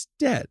believe it's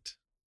dead.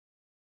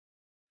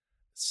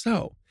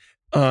 So...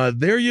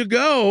 there you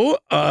go.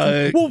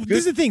 Well, this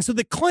is the thing. So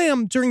the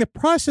clam, during the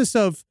process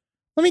of,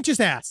 let me just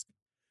ask.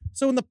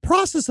 So in the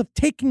process of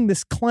taking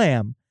this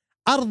clam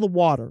out of the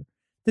water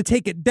to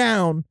take it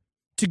down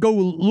to go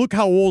look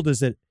how old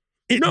is it,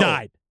 it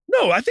died.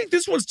 No, I think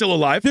this one's still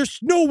alive. There's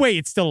no way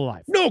it's still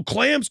alive. No,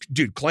 clams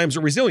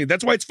are resilient.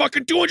 That's why it's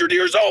fucking 200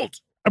 years old.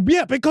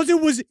 Yeah, because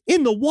it was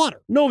in the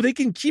water. No, they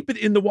can keep it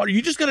in the water.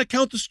 You just got to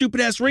count the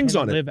stupid ass rings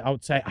on it. Live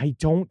outside. I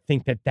don't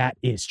think that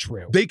is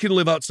true. They can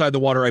live outside the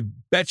water. I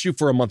bet you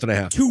for a month and a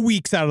half. 2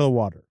 weeks out of the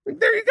water.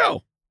 There you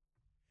go.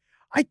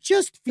 I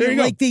just feel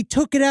like they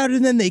took it out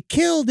and then they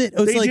killed it.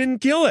 They didn't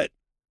kill it.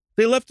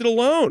 They left it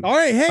alone. All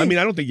right, hey. I mean,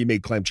 I don't think he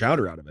made clam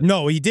chowder out of it.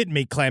 No, he didn't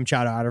make clam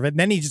chowder out of it. And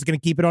then he's just going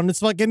to keep it on his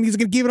he's going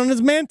to keep it on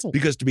his mantle.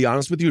 Because to be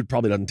honest with you, it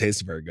probably doesn't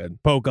taste very good.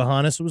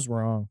 Pocahontas was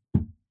wrong.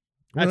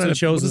 That's what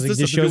shows us. It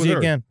just shows you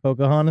again.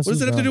 Pocahontas. What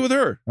does it have to do with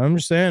her? I'm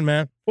just saying,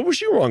 man. What was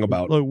she wrong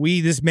about? Look,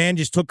 this man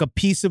just took a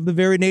piece of the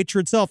very nature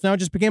itself. Now it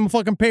just became a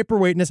fucking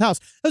paperweight in his house.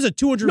 That was a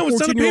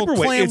 214-year-old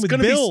clam with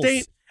bills.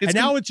 And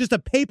now it's just a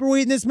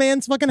paperweight in this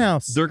man's fucking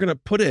house. They're going to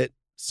put it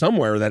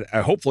somewhere that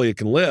hopefully it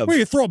can live. Where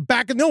you throw it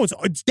back? No,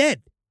 it's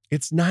dead.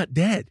 It's not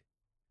dead.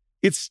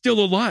 It's still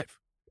alive.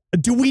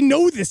 Do we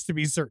know this to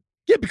be certain?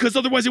 Yeah, because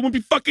otherwise it wouldn't be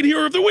fucking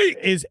Hero of the Week.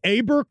 Is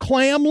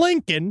Abraham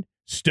Lincoln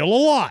still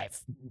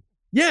alive?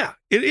 Yeah,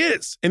 it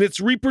is. And it's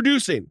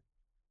reproducing.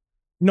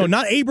 No,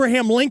 not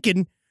Abraham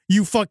Lincoln.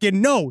 You fucking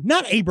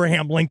not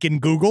Abraham Lincoln,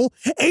 Google.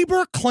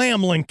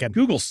 Abraham Lincoln.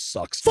 Google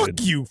sucks. Fuck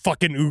dude. You,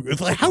 fucking.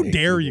 How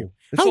dare you?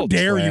 How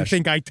dare you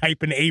think I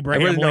type in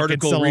Abraham Lincoln? I read an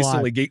article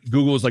recently.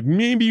 Google was like,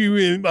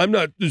 maybe I'm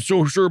not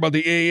so sure about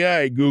the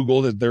AI.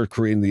 Google that they're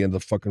creating the end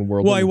of the fucking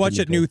world. Well, I watched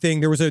that new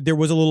thing. There was a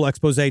little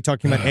expose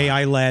talking about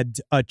AI-led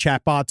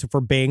chatbots for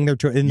Bing.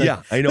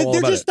 I know all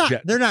about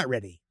it. They're not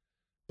ready.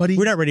 Buddy,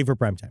 we're not ready for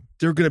prime time.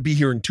 They're going to be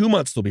here in 2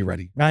 months. They'll be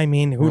ready. I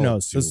mean, who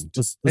knows?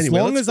 As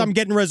long as I'm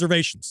getting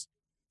reservations.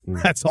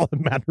 That's all that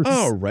matters.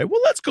 All right. Well,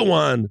 let's go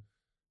on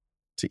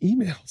to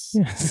emails.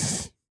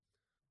 Yes.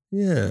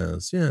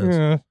 Yes.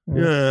 Yeah.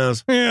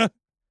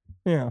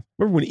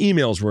 Remember when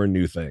emails were a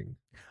new thing?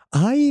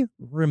 I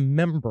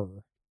remember.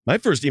 My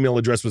first email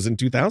address was in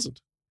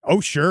 2000. Oh,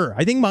 sure.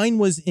 I think mine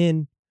was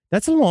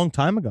that's a long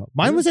time ago.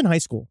 Mine was in high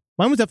school.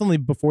 Mine was definitely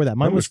before that.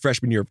 Mine was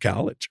freshman year of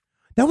college.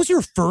 That was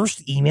your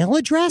first email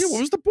address? Yeah,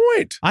 what was the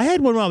point? I had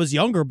one when I was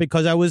younger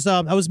because I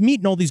was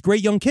meeting all these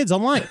great young kids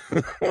online.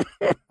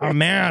 Oh,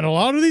 man, a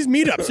lot of these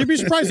meetups, you'd be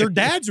surprised their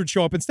dads would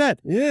show up instead.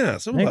 Yeah,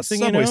 something about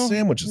Subway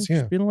sandwiches.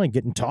 Yeah, feeling like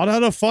getting taught how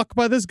to fuck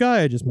by this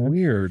guy I just met.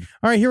 Weird.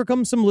 All right, here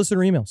comes some listener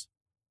emails.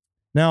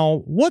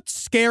 Now,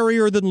 what's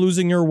scarier than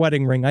losing your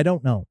wedding ring? I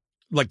don't know.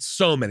 Like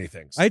so many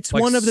things. It's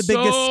one of the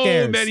biggest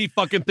scares. So many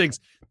fucking things.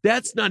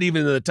 That's not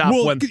even in the top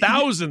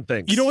 1,000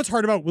 things. You know what's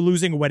hard about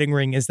losing a wedding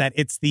ring is that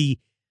it's the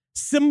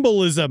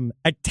symbolism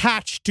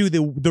attached to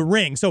the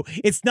ring. So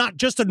it's not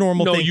just a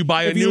normal thing. No, you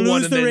buy a new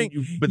one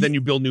but then you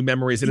build new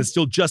memories and it's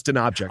still just an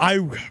object.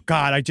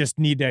 I just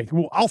need to.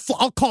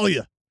 I'll call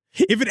you.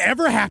 If it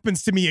ever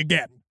happens to me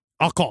again,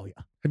 I'll call you.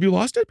 Have you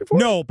lost it before?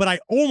 No, but I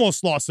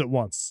almost lost it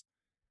once.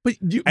 But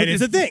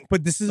it's a thing.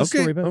 But this is a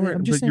story. But right.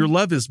 But your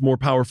love is more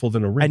powerful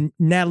than a ring. And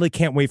Natalie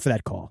can't wait for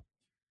that call.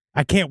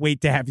 I can't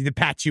wait to have you to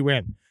patch you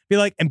in. Be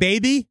like, and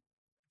baby,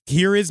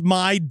 here is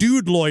my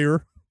dude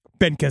lawyer,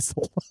 Ben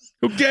Kissel.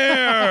 Who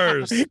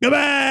cares? Come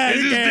on.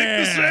 Is his dick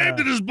the same?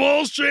 Did his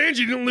balls change?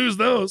 He didn't lose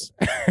those.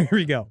 Here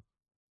we go.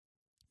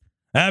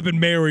 I've been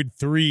married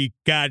 3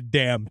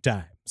 goddamn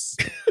times.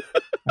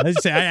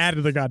 names. I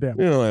added the goddamn.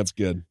 Oh, that's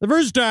good. The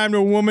first time to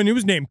a woman who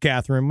was named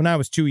Catherine when I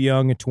was too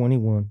young at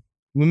 21.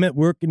 We met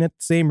working at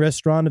the same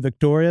restaurant in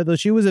Victoria, though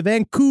she was a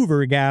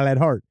Vancouver gal at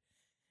heart.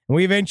 And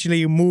we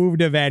eventually moved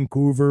to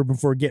Vancouver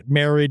before getting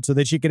married so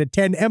that she could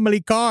attend Emily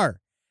Carr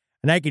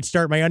and I could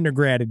start my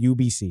undergrad at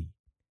UBC.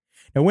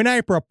 Now, when I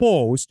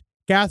proposed,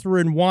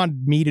 Catherine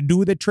wanted me to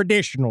do the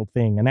traditional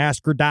thing and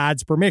ask her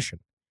dad's permission.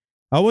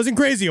 I wasn't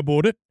crazy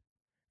about it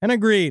and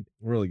agreed.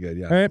 Really good,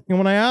 yeah. All right, and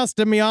when I asked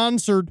him, he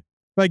answered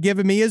by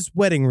giving me his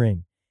wedding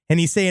ring. And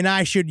he's saying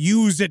I should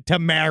use it to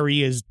marry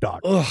his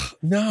daughter. Ugh,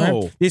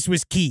 no. Right? This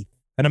was Keith,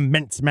 an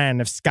immense man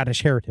of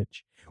Scottish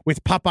heritage,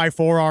 with Popeye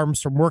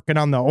forearms from working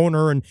on the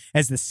owner and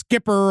as the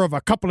skipper of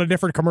a couple of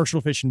different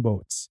commercial fishing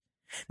boats.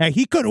 Now,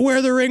 he couldn't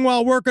wear the ring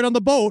while working on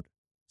the boat,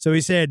 so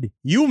he said,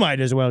 you might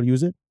as well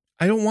use it.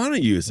 I don't want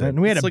to use it.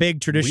 And we had It's a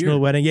big traditional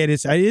weird. wedding. Yeah,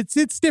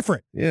 it's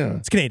different. Yeah.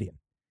 It's Canadian.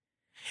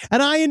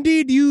 And I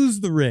indeed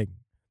used the ring.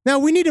 Now,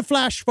 we need to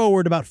flash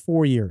forward about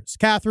 4 years.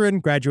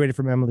 Catherine graduated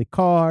from Emily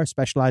Carr,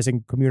 specializing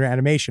in computer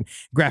animation,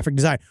 graphic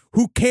design.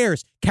 Who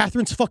cares?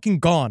 Catherine's fucking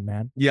gone,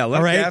 man. Yeah, let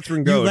All right?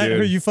 Catherine go, you let dude.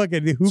 her, you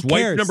fucking, who It's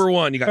cares? wife number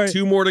one. You got All right.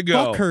 2 more to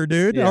go. Fuck her,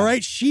 dude. Yeah. All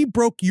right? She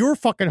broke your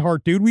fucking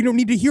heart, dude. We don't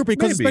need to hear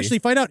because Maybe. especially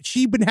find out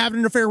she'd been having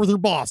an affair with her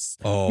boss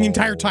the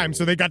entire time,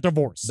 so they got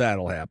divorced.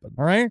 That'll happen.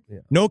 All right? Yeah.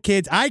 No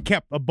kids. I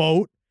kept a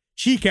boat.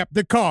 She kept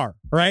the car.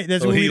 All right?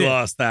 That's So what we he did.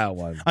 lost that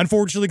one.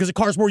 Unfortunately, because a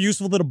car's more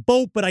useful than a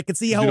boat, but I can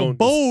see how a don't-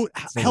 boat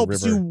it's not a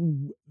helps river.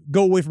 you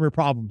go away from your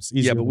problems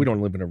easier. Yeah, but we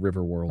don't live in a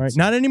river world. Right? so-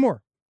 Not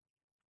anymore.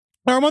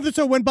 Our month or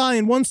so went by,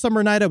 and one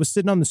summer night I was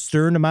sitting on the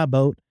stern of my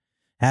boat,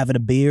 having a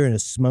beer and a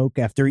smoke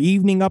after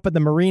evening up at the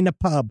Marina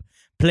pub,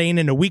 playing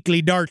in a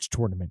weekly darts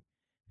tournament.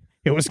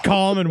 It was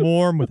calm and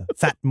warm with a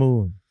fat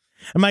moon.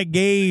 And my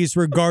gaze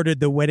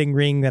regarded the wedding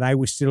ring that I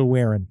was still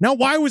wearing. Now,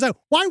 why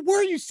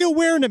were you still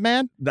wearing it,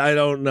 man? I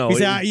don't know. He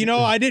said,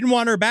 I didn't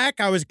want her back.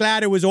 I was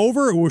glad it was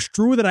over. It was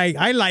true that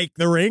I like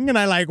the ring and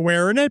I like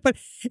wearing it, but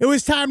it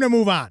was time to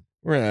move on.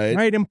 Right.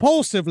 Right?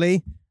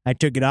 Impulsively, I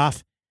took it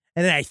off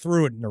and then I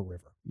threw it in the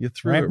river. You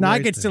threw Right? it Now I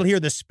right could there. still hear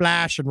the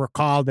splash and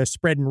recall the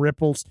spreading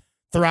ripples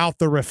throughout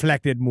the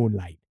reflected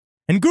moonlight.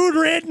 And good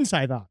riddance,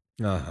 I thought.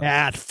 Uh-huh.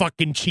 That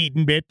fucking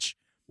cheating bitch.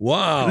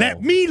 Wow.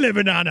 Left me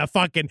living on a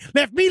fucking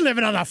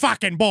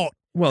boat.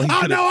 Well, he Oh,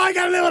 could've- no, I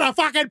gotta live on a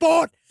fucking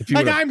boat. If you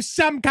Like would've- I'm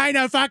some kind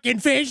of fucking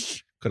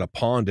fish. could have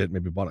pawned it,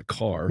 maybe bought a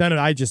car. No,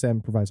 I just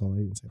improvised all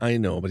that. I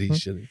know, but he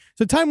should.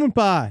 So time went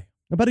by.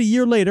 About a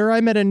year later,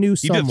 I met a new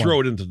He someone. did throw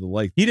it into the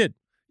lake. He did.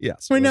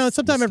 Yes. So now,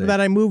 sometime after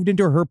that, I moved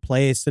into her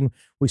place and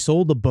we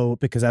sold the boat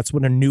because that's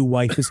what a new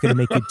wife is going to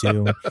make you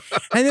do.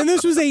 And then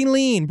this was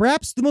Aileen,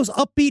 perhaps the most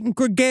upbeat and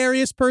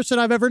gregarious person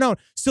I've ever known.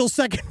 Still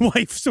second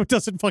wife, so it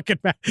doesn't fucking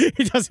matter.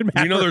 It doesn't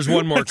matter. You know there's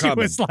one more what she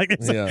coming. was like.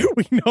 It's like, Yeah.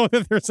 we know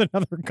that there's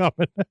another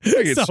coming.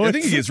 I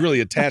think he gets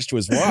really attached to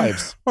his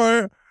wives.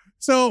 All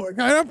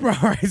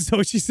right,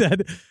 so she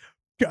said,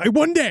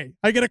 one day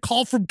I get a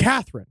call from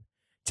Catherine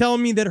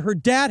telling me that her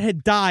dad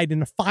had died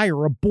in a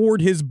fire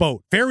aboard his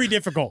boat. Very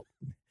difficult.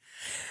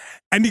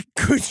 And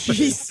could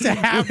she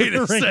have Wait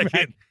the a ring back?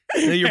 second.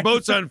 Now, your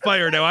boat's on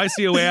fire. Now I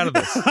see a way out of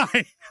this.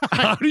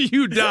 How do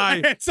you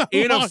die It's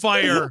in a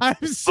fire I'm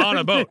certain on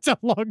a boat? It's a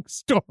long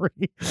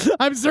story.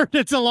 I'm certain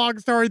it's a long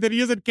story that he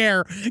doesn't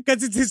care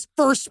because it's his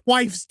first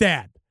wife's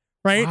dad,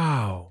 right?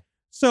 Wow.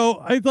 So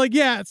I was like,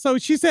 yeah. So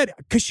she said,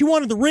 because she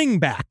wanted the ring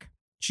back.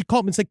 She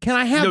called me and said, can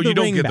I have No, the you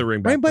don't ring get back? the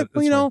ring back. Right? But,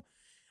 That's you know,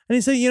 and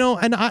he said, you know,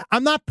 and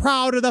I'm not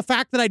proud of the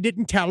fact that I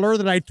didn't tell her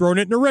that I'd thrown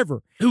it in the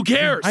river. Who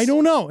cares? I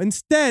don't know.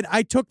 Instead,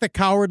 I took the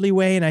cowardly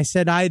way and I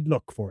said I'd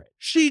look for it.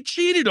 She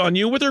cheated on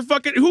you with her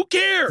fucking. Who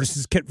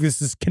cares?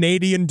 This is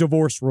Canadian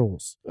divorce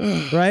rules,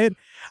 right?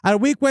 And a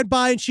week went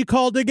by and she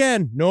called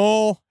again.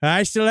 No,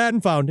 I still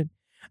hadn't found it.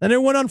 And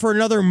it went on for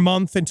another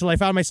month until I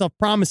found myself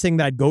promising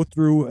that I'd go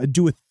through,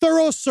 do a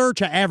thorough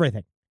search of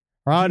everything.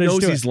 All right, He just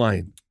knows do he's it.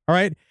 lying. All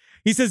right.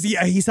 He says,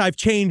 yeah, I've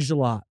changed a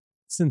lot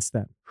since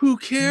then. Who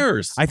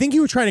cares? I think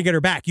you were trying to get her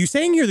back. You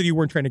saying here that you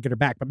weren't trying to get her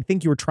back, but I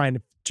think you were trying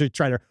to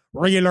try to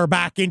reel her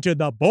back into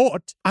the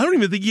boat. I don't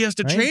even think he has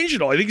to Right? change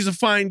it all. I think he's a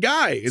fine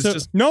guy. It's So-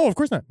 just no, of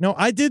course not. No,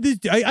 I did this.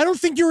 I don't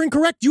think you're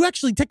incorrect. You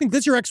actually, technically,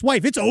 that's your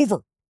ex-wife. It's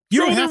over. You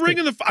throw don't the have ring to.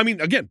 in the. I mean,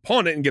 again,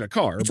 pawn it and get a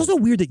car. It's but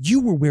also weird that you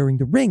were wearing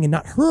the ring and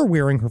not her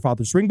wearing her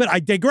father's ring, but I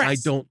digress. I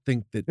don't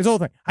think that. It's the whole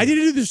thing. I did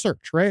do the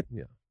search, right?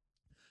 Yeah.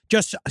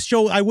 Just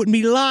so I wouldn't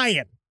be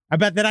lying. I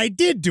bet that I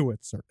did do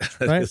it, search,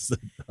 right?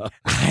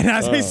 And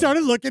as I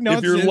started looking, no,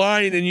 If you're it's-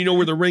 lying and you know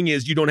where the ring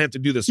is, you don't have to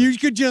do this. you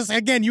could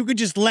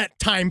just let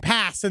time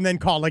pass and then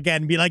call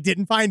again and be like,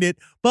 didn't find it.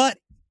 But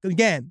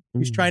again,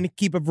 he's trying to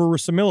keep a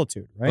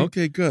verisimilitude, right?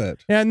 Okay, good.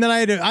 And then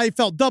I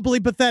felt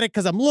doubly pathetic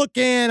because I'm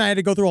looking. I had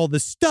to go through all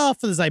this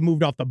stuff as I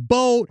moved off the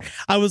boat.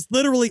 I was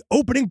literally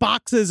opening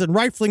boxes and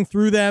rifling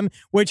through them,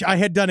 which I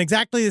had done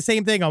exactly the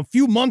same thing a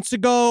few months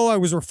ago. I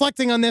was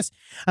reflecting on this,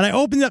 and I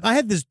opened up. I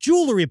had this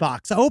jewelry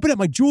box. I opened up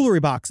my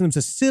jewelry box, and it was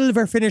a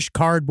silver finished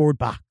cardboard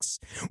box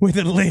with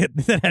a lid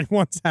that had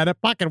once had a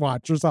pocket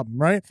watch or something,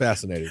 right?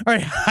 Fascinating. All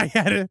right, I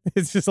had it.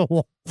 It's just a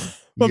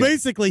But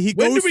basically, he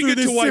when goes do we through get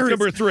this to wife series.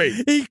 number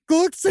 3? He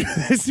looks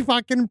at this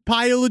fucking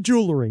pile of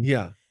jewelry.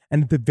 Yeah.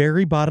 And at the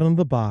very bottom of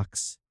the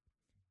box,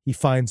 he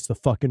finds the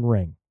fucking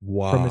ring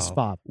from his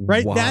father.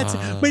 Right? Wow.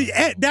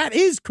 That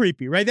is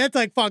creepy, right? That's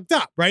like fucked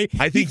up, right?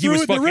 I think he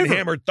was fucking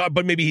hammered,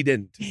 but maybe he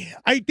didn't.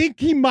 I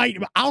think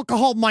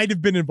alcohol might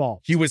have been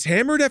involved. He was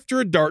hammered after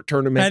a dart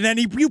tournament. And then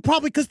you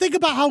probably, because think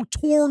about how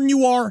torn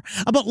you are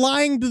about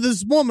lying to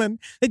this woman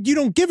that you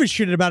don't give a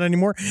shit about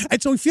anymore.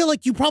 And so I feel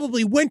like you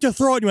probably went to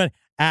throw it and you went,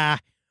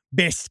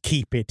 best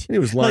keep it. He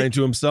was lying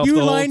to himself the whole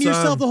time. You were lying to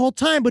yourself the whole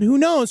time, but who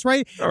knows,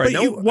 right? All right,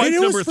 but wife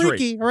it number was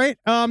freaky, 3. right?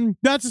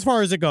 That's as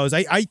far as it goes.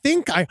 I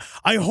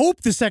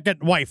hope the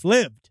second wife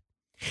lived.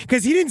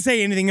 Because he didn't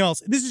say anything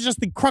else. This is just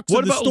the crux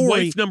of the story. What about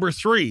wife number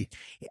 3?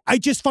 I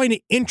just find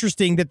it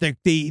interesting that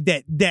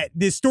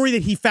the story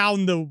that he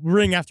found the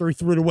ring after he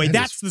threw it away.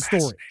 That's the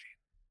story.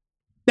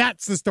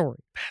 That's the story.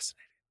 Fascinating.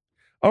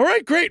 All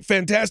right, great.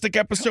 Fantastic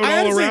episode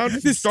all around,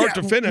 from start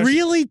to finish.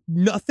 Really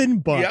nothing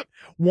but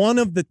one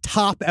of the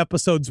top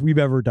episodes we've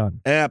ever done.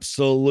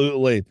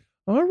 Absolutely.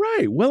 All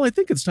right. Well, I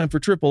think it's time for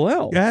Triple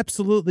L.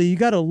 Absolutely. You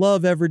got to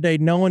love every day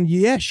knowing,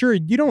 sure,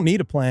 you don't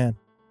need a plan.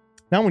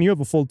 Not when you have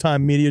a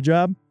full-time media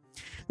job.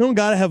 You don't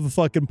got to have a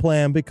fucking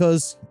plan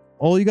because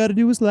all you got to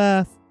do is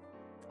laugh.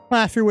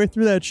 Laugh your way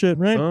through that shit,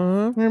 right?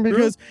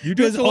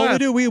 Because all we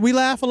do, we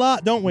laugh a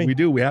lot, don't we? We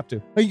do. We have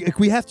to.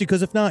 We have to,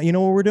 because if not, you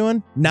know what we're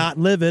doing? Not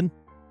living.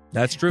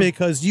 That's true.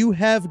 Because you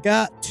have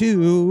got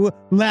to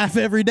laugh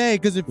every day,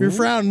 because if you're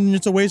frowning,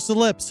 it's a waste of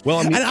lips.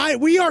 Well,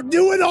 we are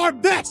doing our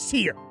best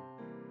here.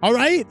 All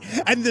right?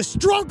 And the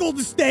struggle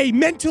to stay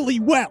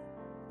mentally well.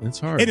 It's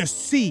hard. In a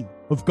sea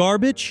of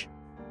garbage.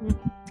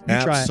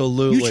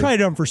 Absolutely. You try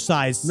to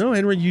emphasize. No,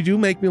 Henry, you do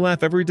make me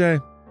laugh every day.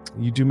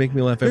 You do make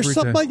me laugh every day. There's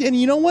something like, and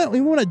you know what?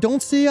 When I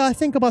don't see, I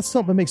think about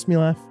something that makes me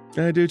laugh.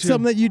 I do too.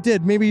 Something that you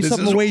did. Maybe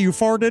something the way you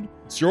farted.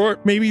 Sure.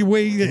 Maybe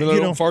way you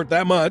don't fart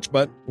that much,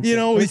 but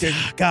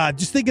God,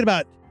 just thinking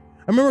about.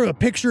 I remember a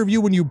picture of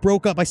you when you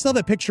broke up. I saw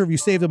that picture of you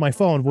saved on my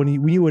phone when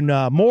you and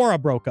Maura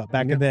broke up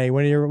back in the day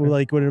when you were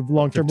like when a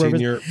long-term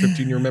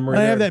 15-year memory.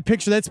 I have that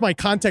picture. That's my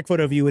contact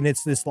photo of you, and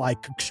it's this like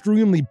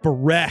extremely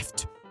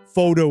bereft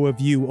photo of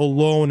you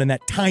alone in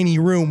that tiny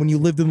room when you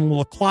lived in the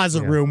little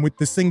closet room with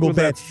the single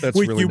bed that's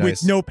with really you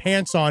nice. with no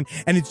pants on,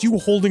 and it's you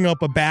holding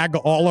up a bag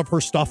of all of her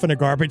stuff in a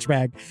garbage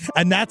bag,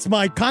 and that's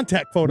my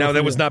contact photo. Now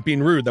that was not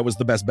being rude. That was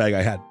the best bag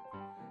I had.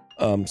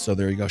 So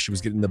there you go. She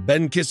was getting the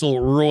Ben Kissel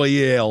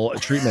Royale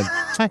treatment.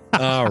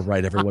 All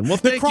right, everyone. Well,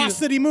 the Cross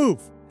City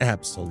move.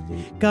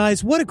 Absolutely.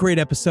 Guys, what a great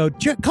episode.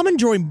 Come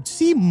enjoy,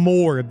 see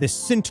more of this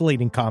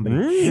scintillating comedy.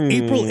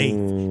 April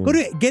 8th. Go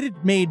to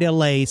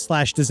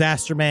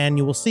GetItMadeLA/Disaster Man.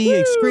 You will see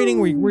a screening.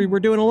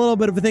 We're doing a little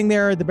bit of a thing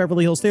there at the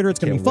Beverly Hills Theater. It's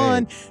going to be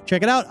fun.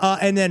 Check it out.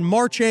 And then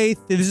March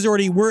 8th, this is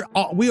already,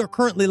 we are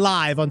currently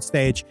live on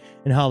stage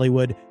in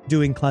Hollywood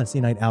doing Classy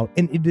Night Out,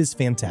 and it is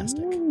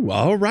fantastic.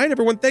 All right,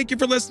 everyone. Thank you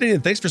for listening,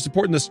 and thanks for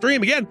supporting the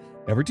stream. Again,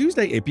 every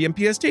Tuesday, 8 p.m.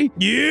 PST.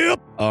 Yep.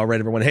 All right,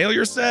 everyone. Hail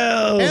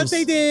yourselves. Yes,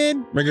 they did.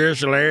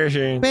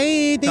 Congratulations.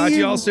 Thank Talk to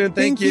you all soon.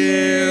 Thank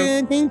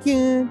you. Thank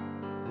you.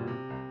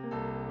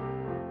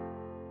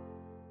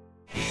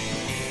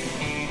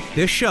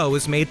 This show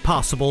is made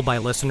possible by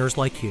listeners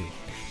like you.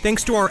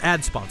 Thanks to our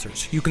ad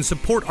sponsors, you can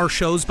support our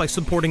shows by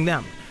supporting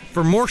them.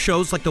 For more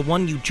shows like the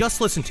one you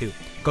just listened to,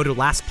 go to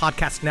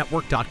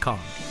lastpodcastnetwork.com.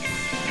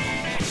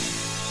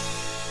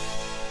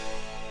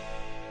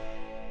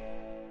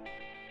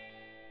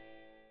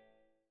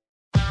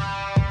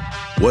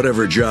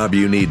 Whatever job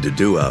you need to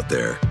do out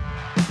there,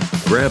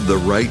 grab the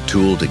right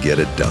tool to get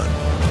it done.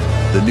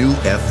 The new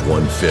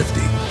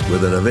F-150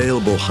 with an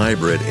available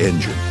hybrid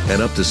engine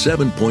and up to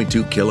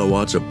 7.2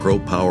 kilowatts of Pro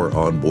Power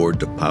on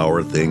board to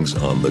power things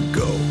on the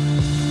go.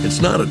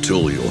 It's not a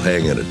tool you'll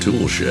hang in a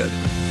tool shed,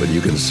 but you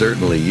can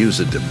certainly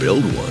use it to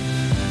build one.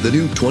 The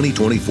new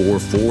 2024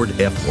 Ford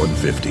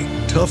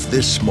F-150. Tough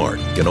this smart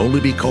can only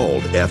be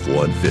called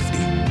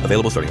F-150.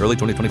 Available starting early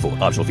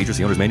 2024. Optional features,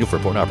 the owner's manual for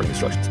important operating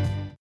instructions.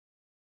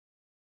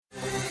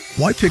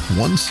 Why pick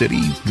one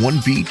city, one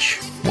beach,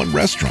 one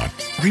restaurant,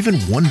 or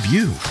even one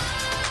view?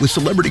 With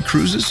Celebrity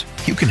Cruises,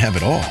 you can have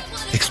it all.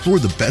 Explore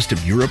the best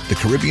of Europe, the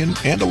Caribbean,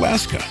 and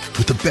Alaska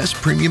with the best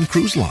premium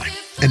cruise line.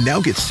 And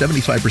now get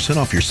 75%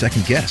 off your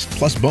second guest,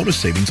 plus bonus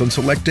savings on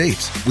select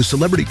dates with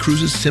Celebrity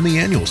Cruises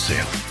semi-annual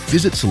sale.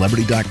 Visit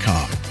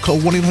Celebrity.com, call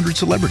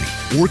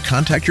 1-800-CELEBRITY, or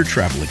contact your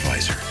travel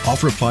advisor.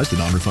 Offer applies to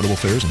non-refundable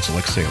fares and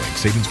select sailing.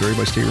 Savings vary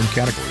by state room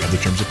category. Other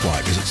terms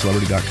apply. Visit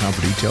Celebrity.com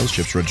for details.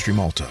 Ships Registry,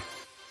 Malta.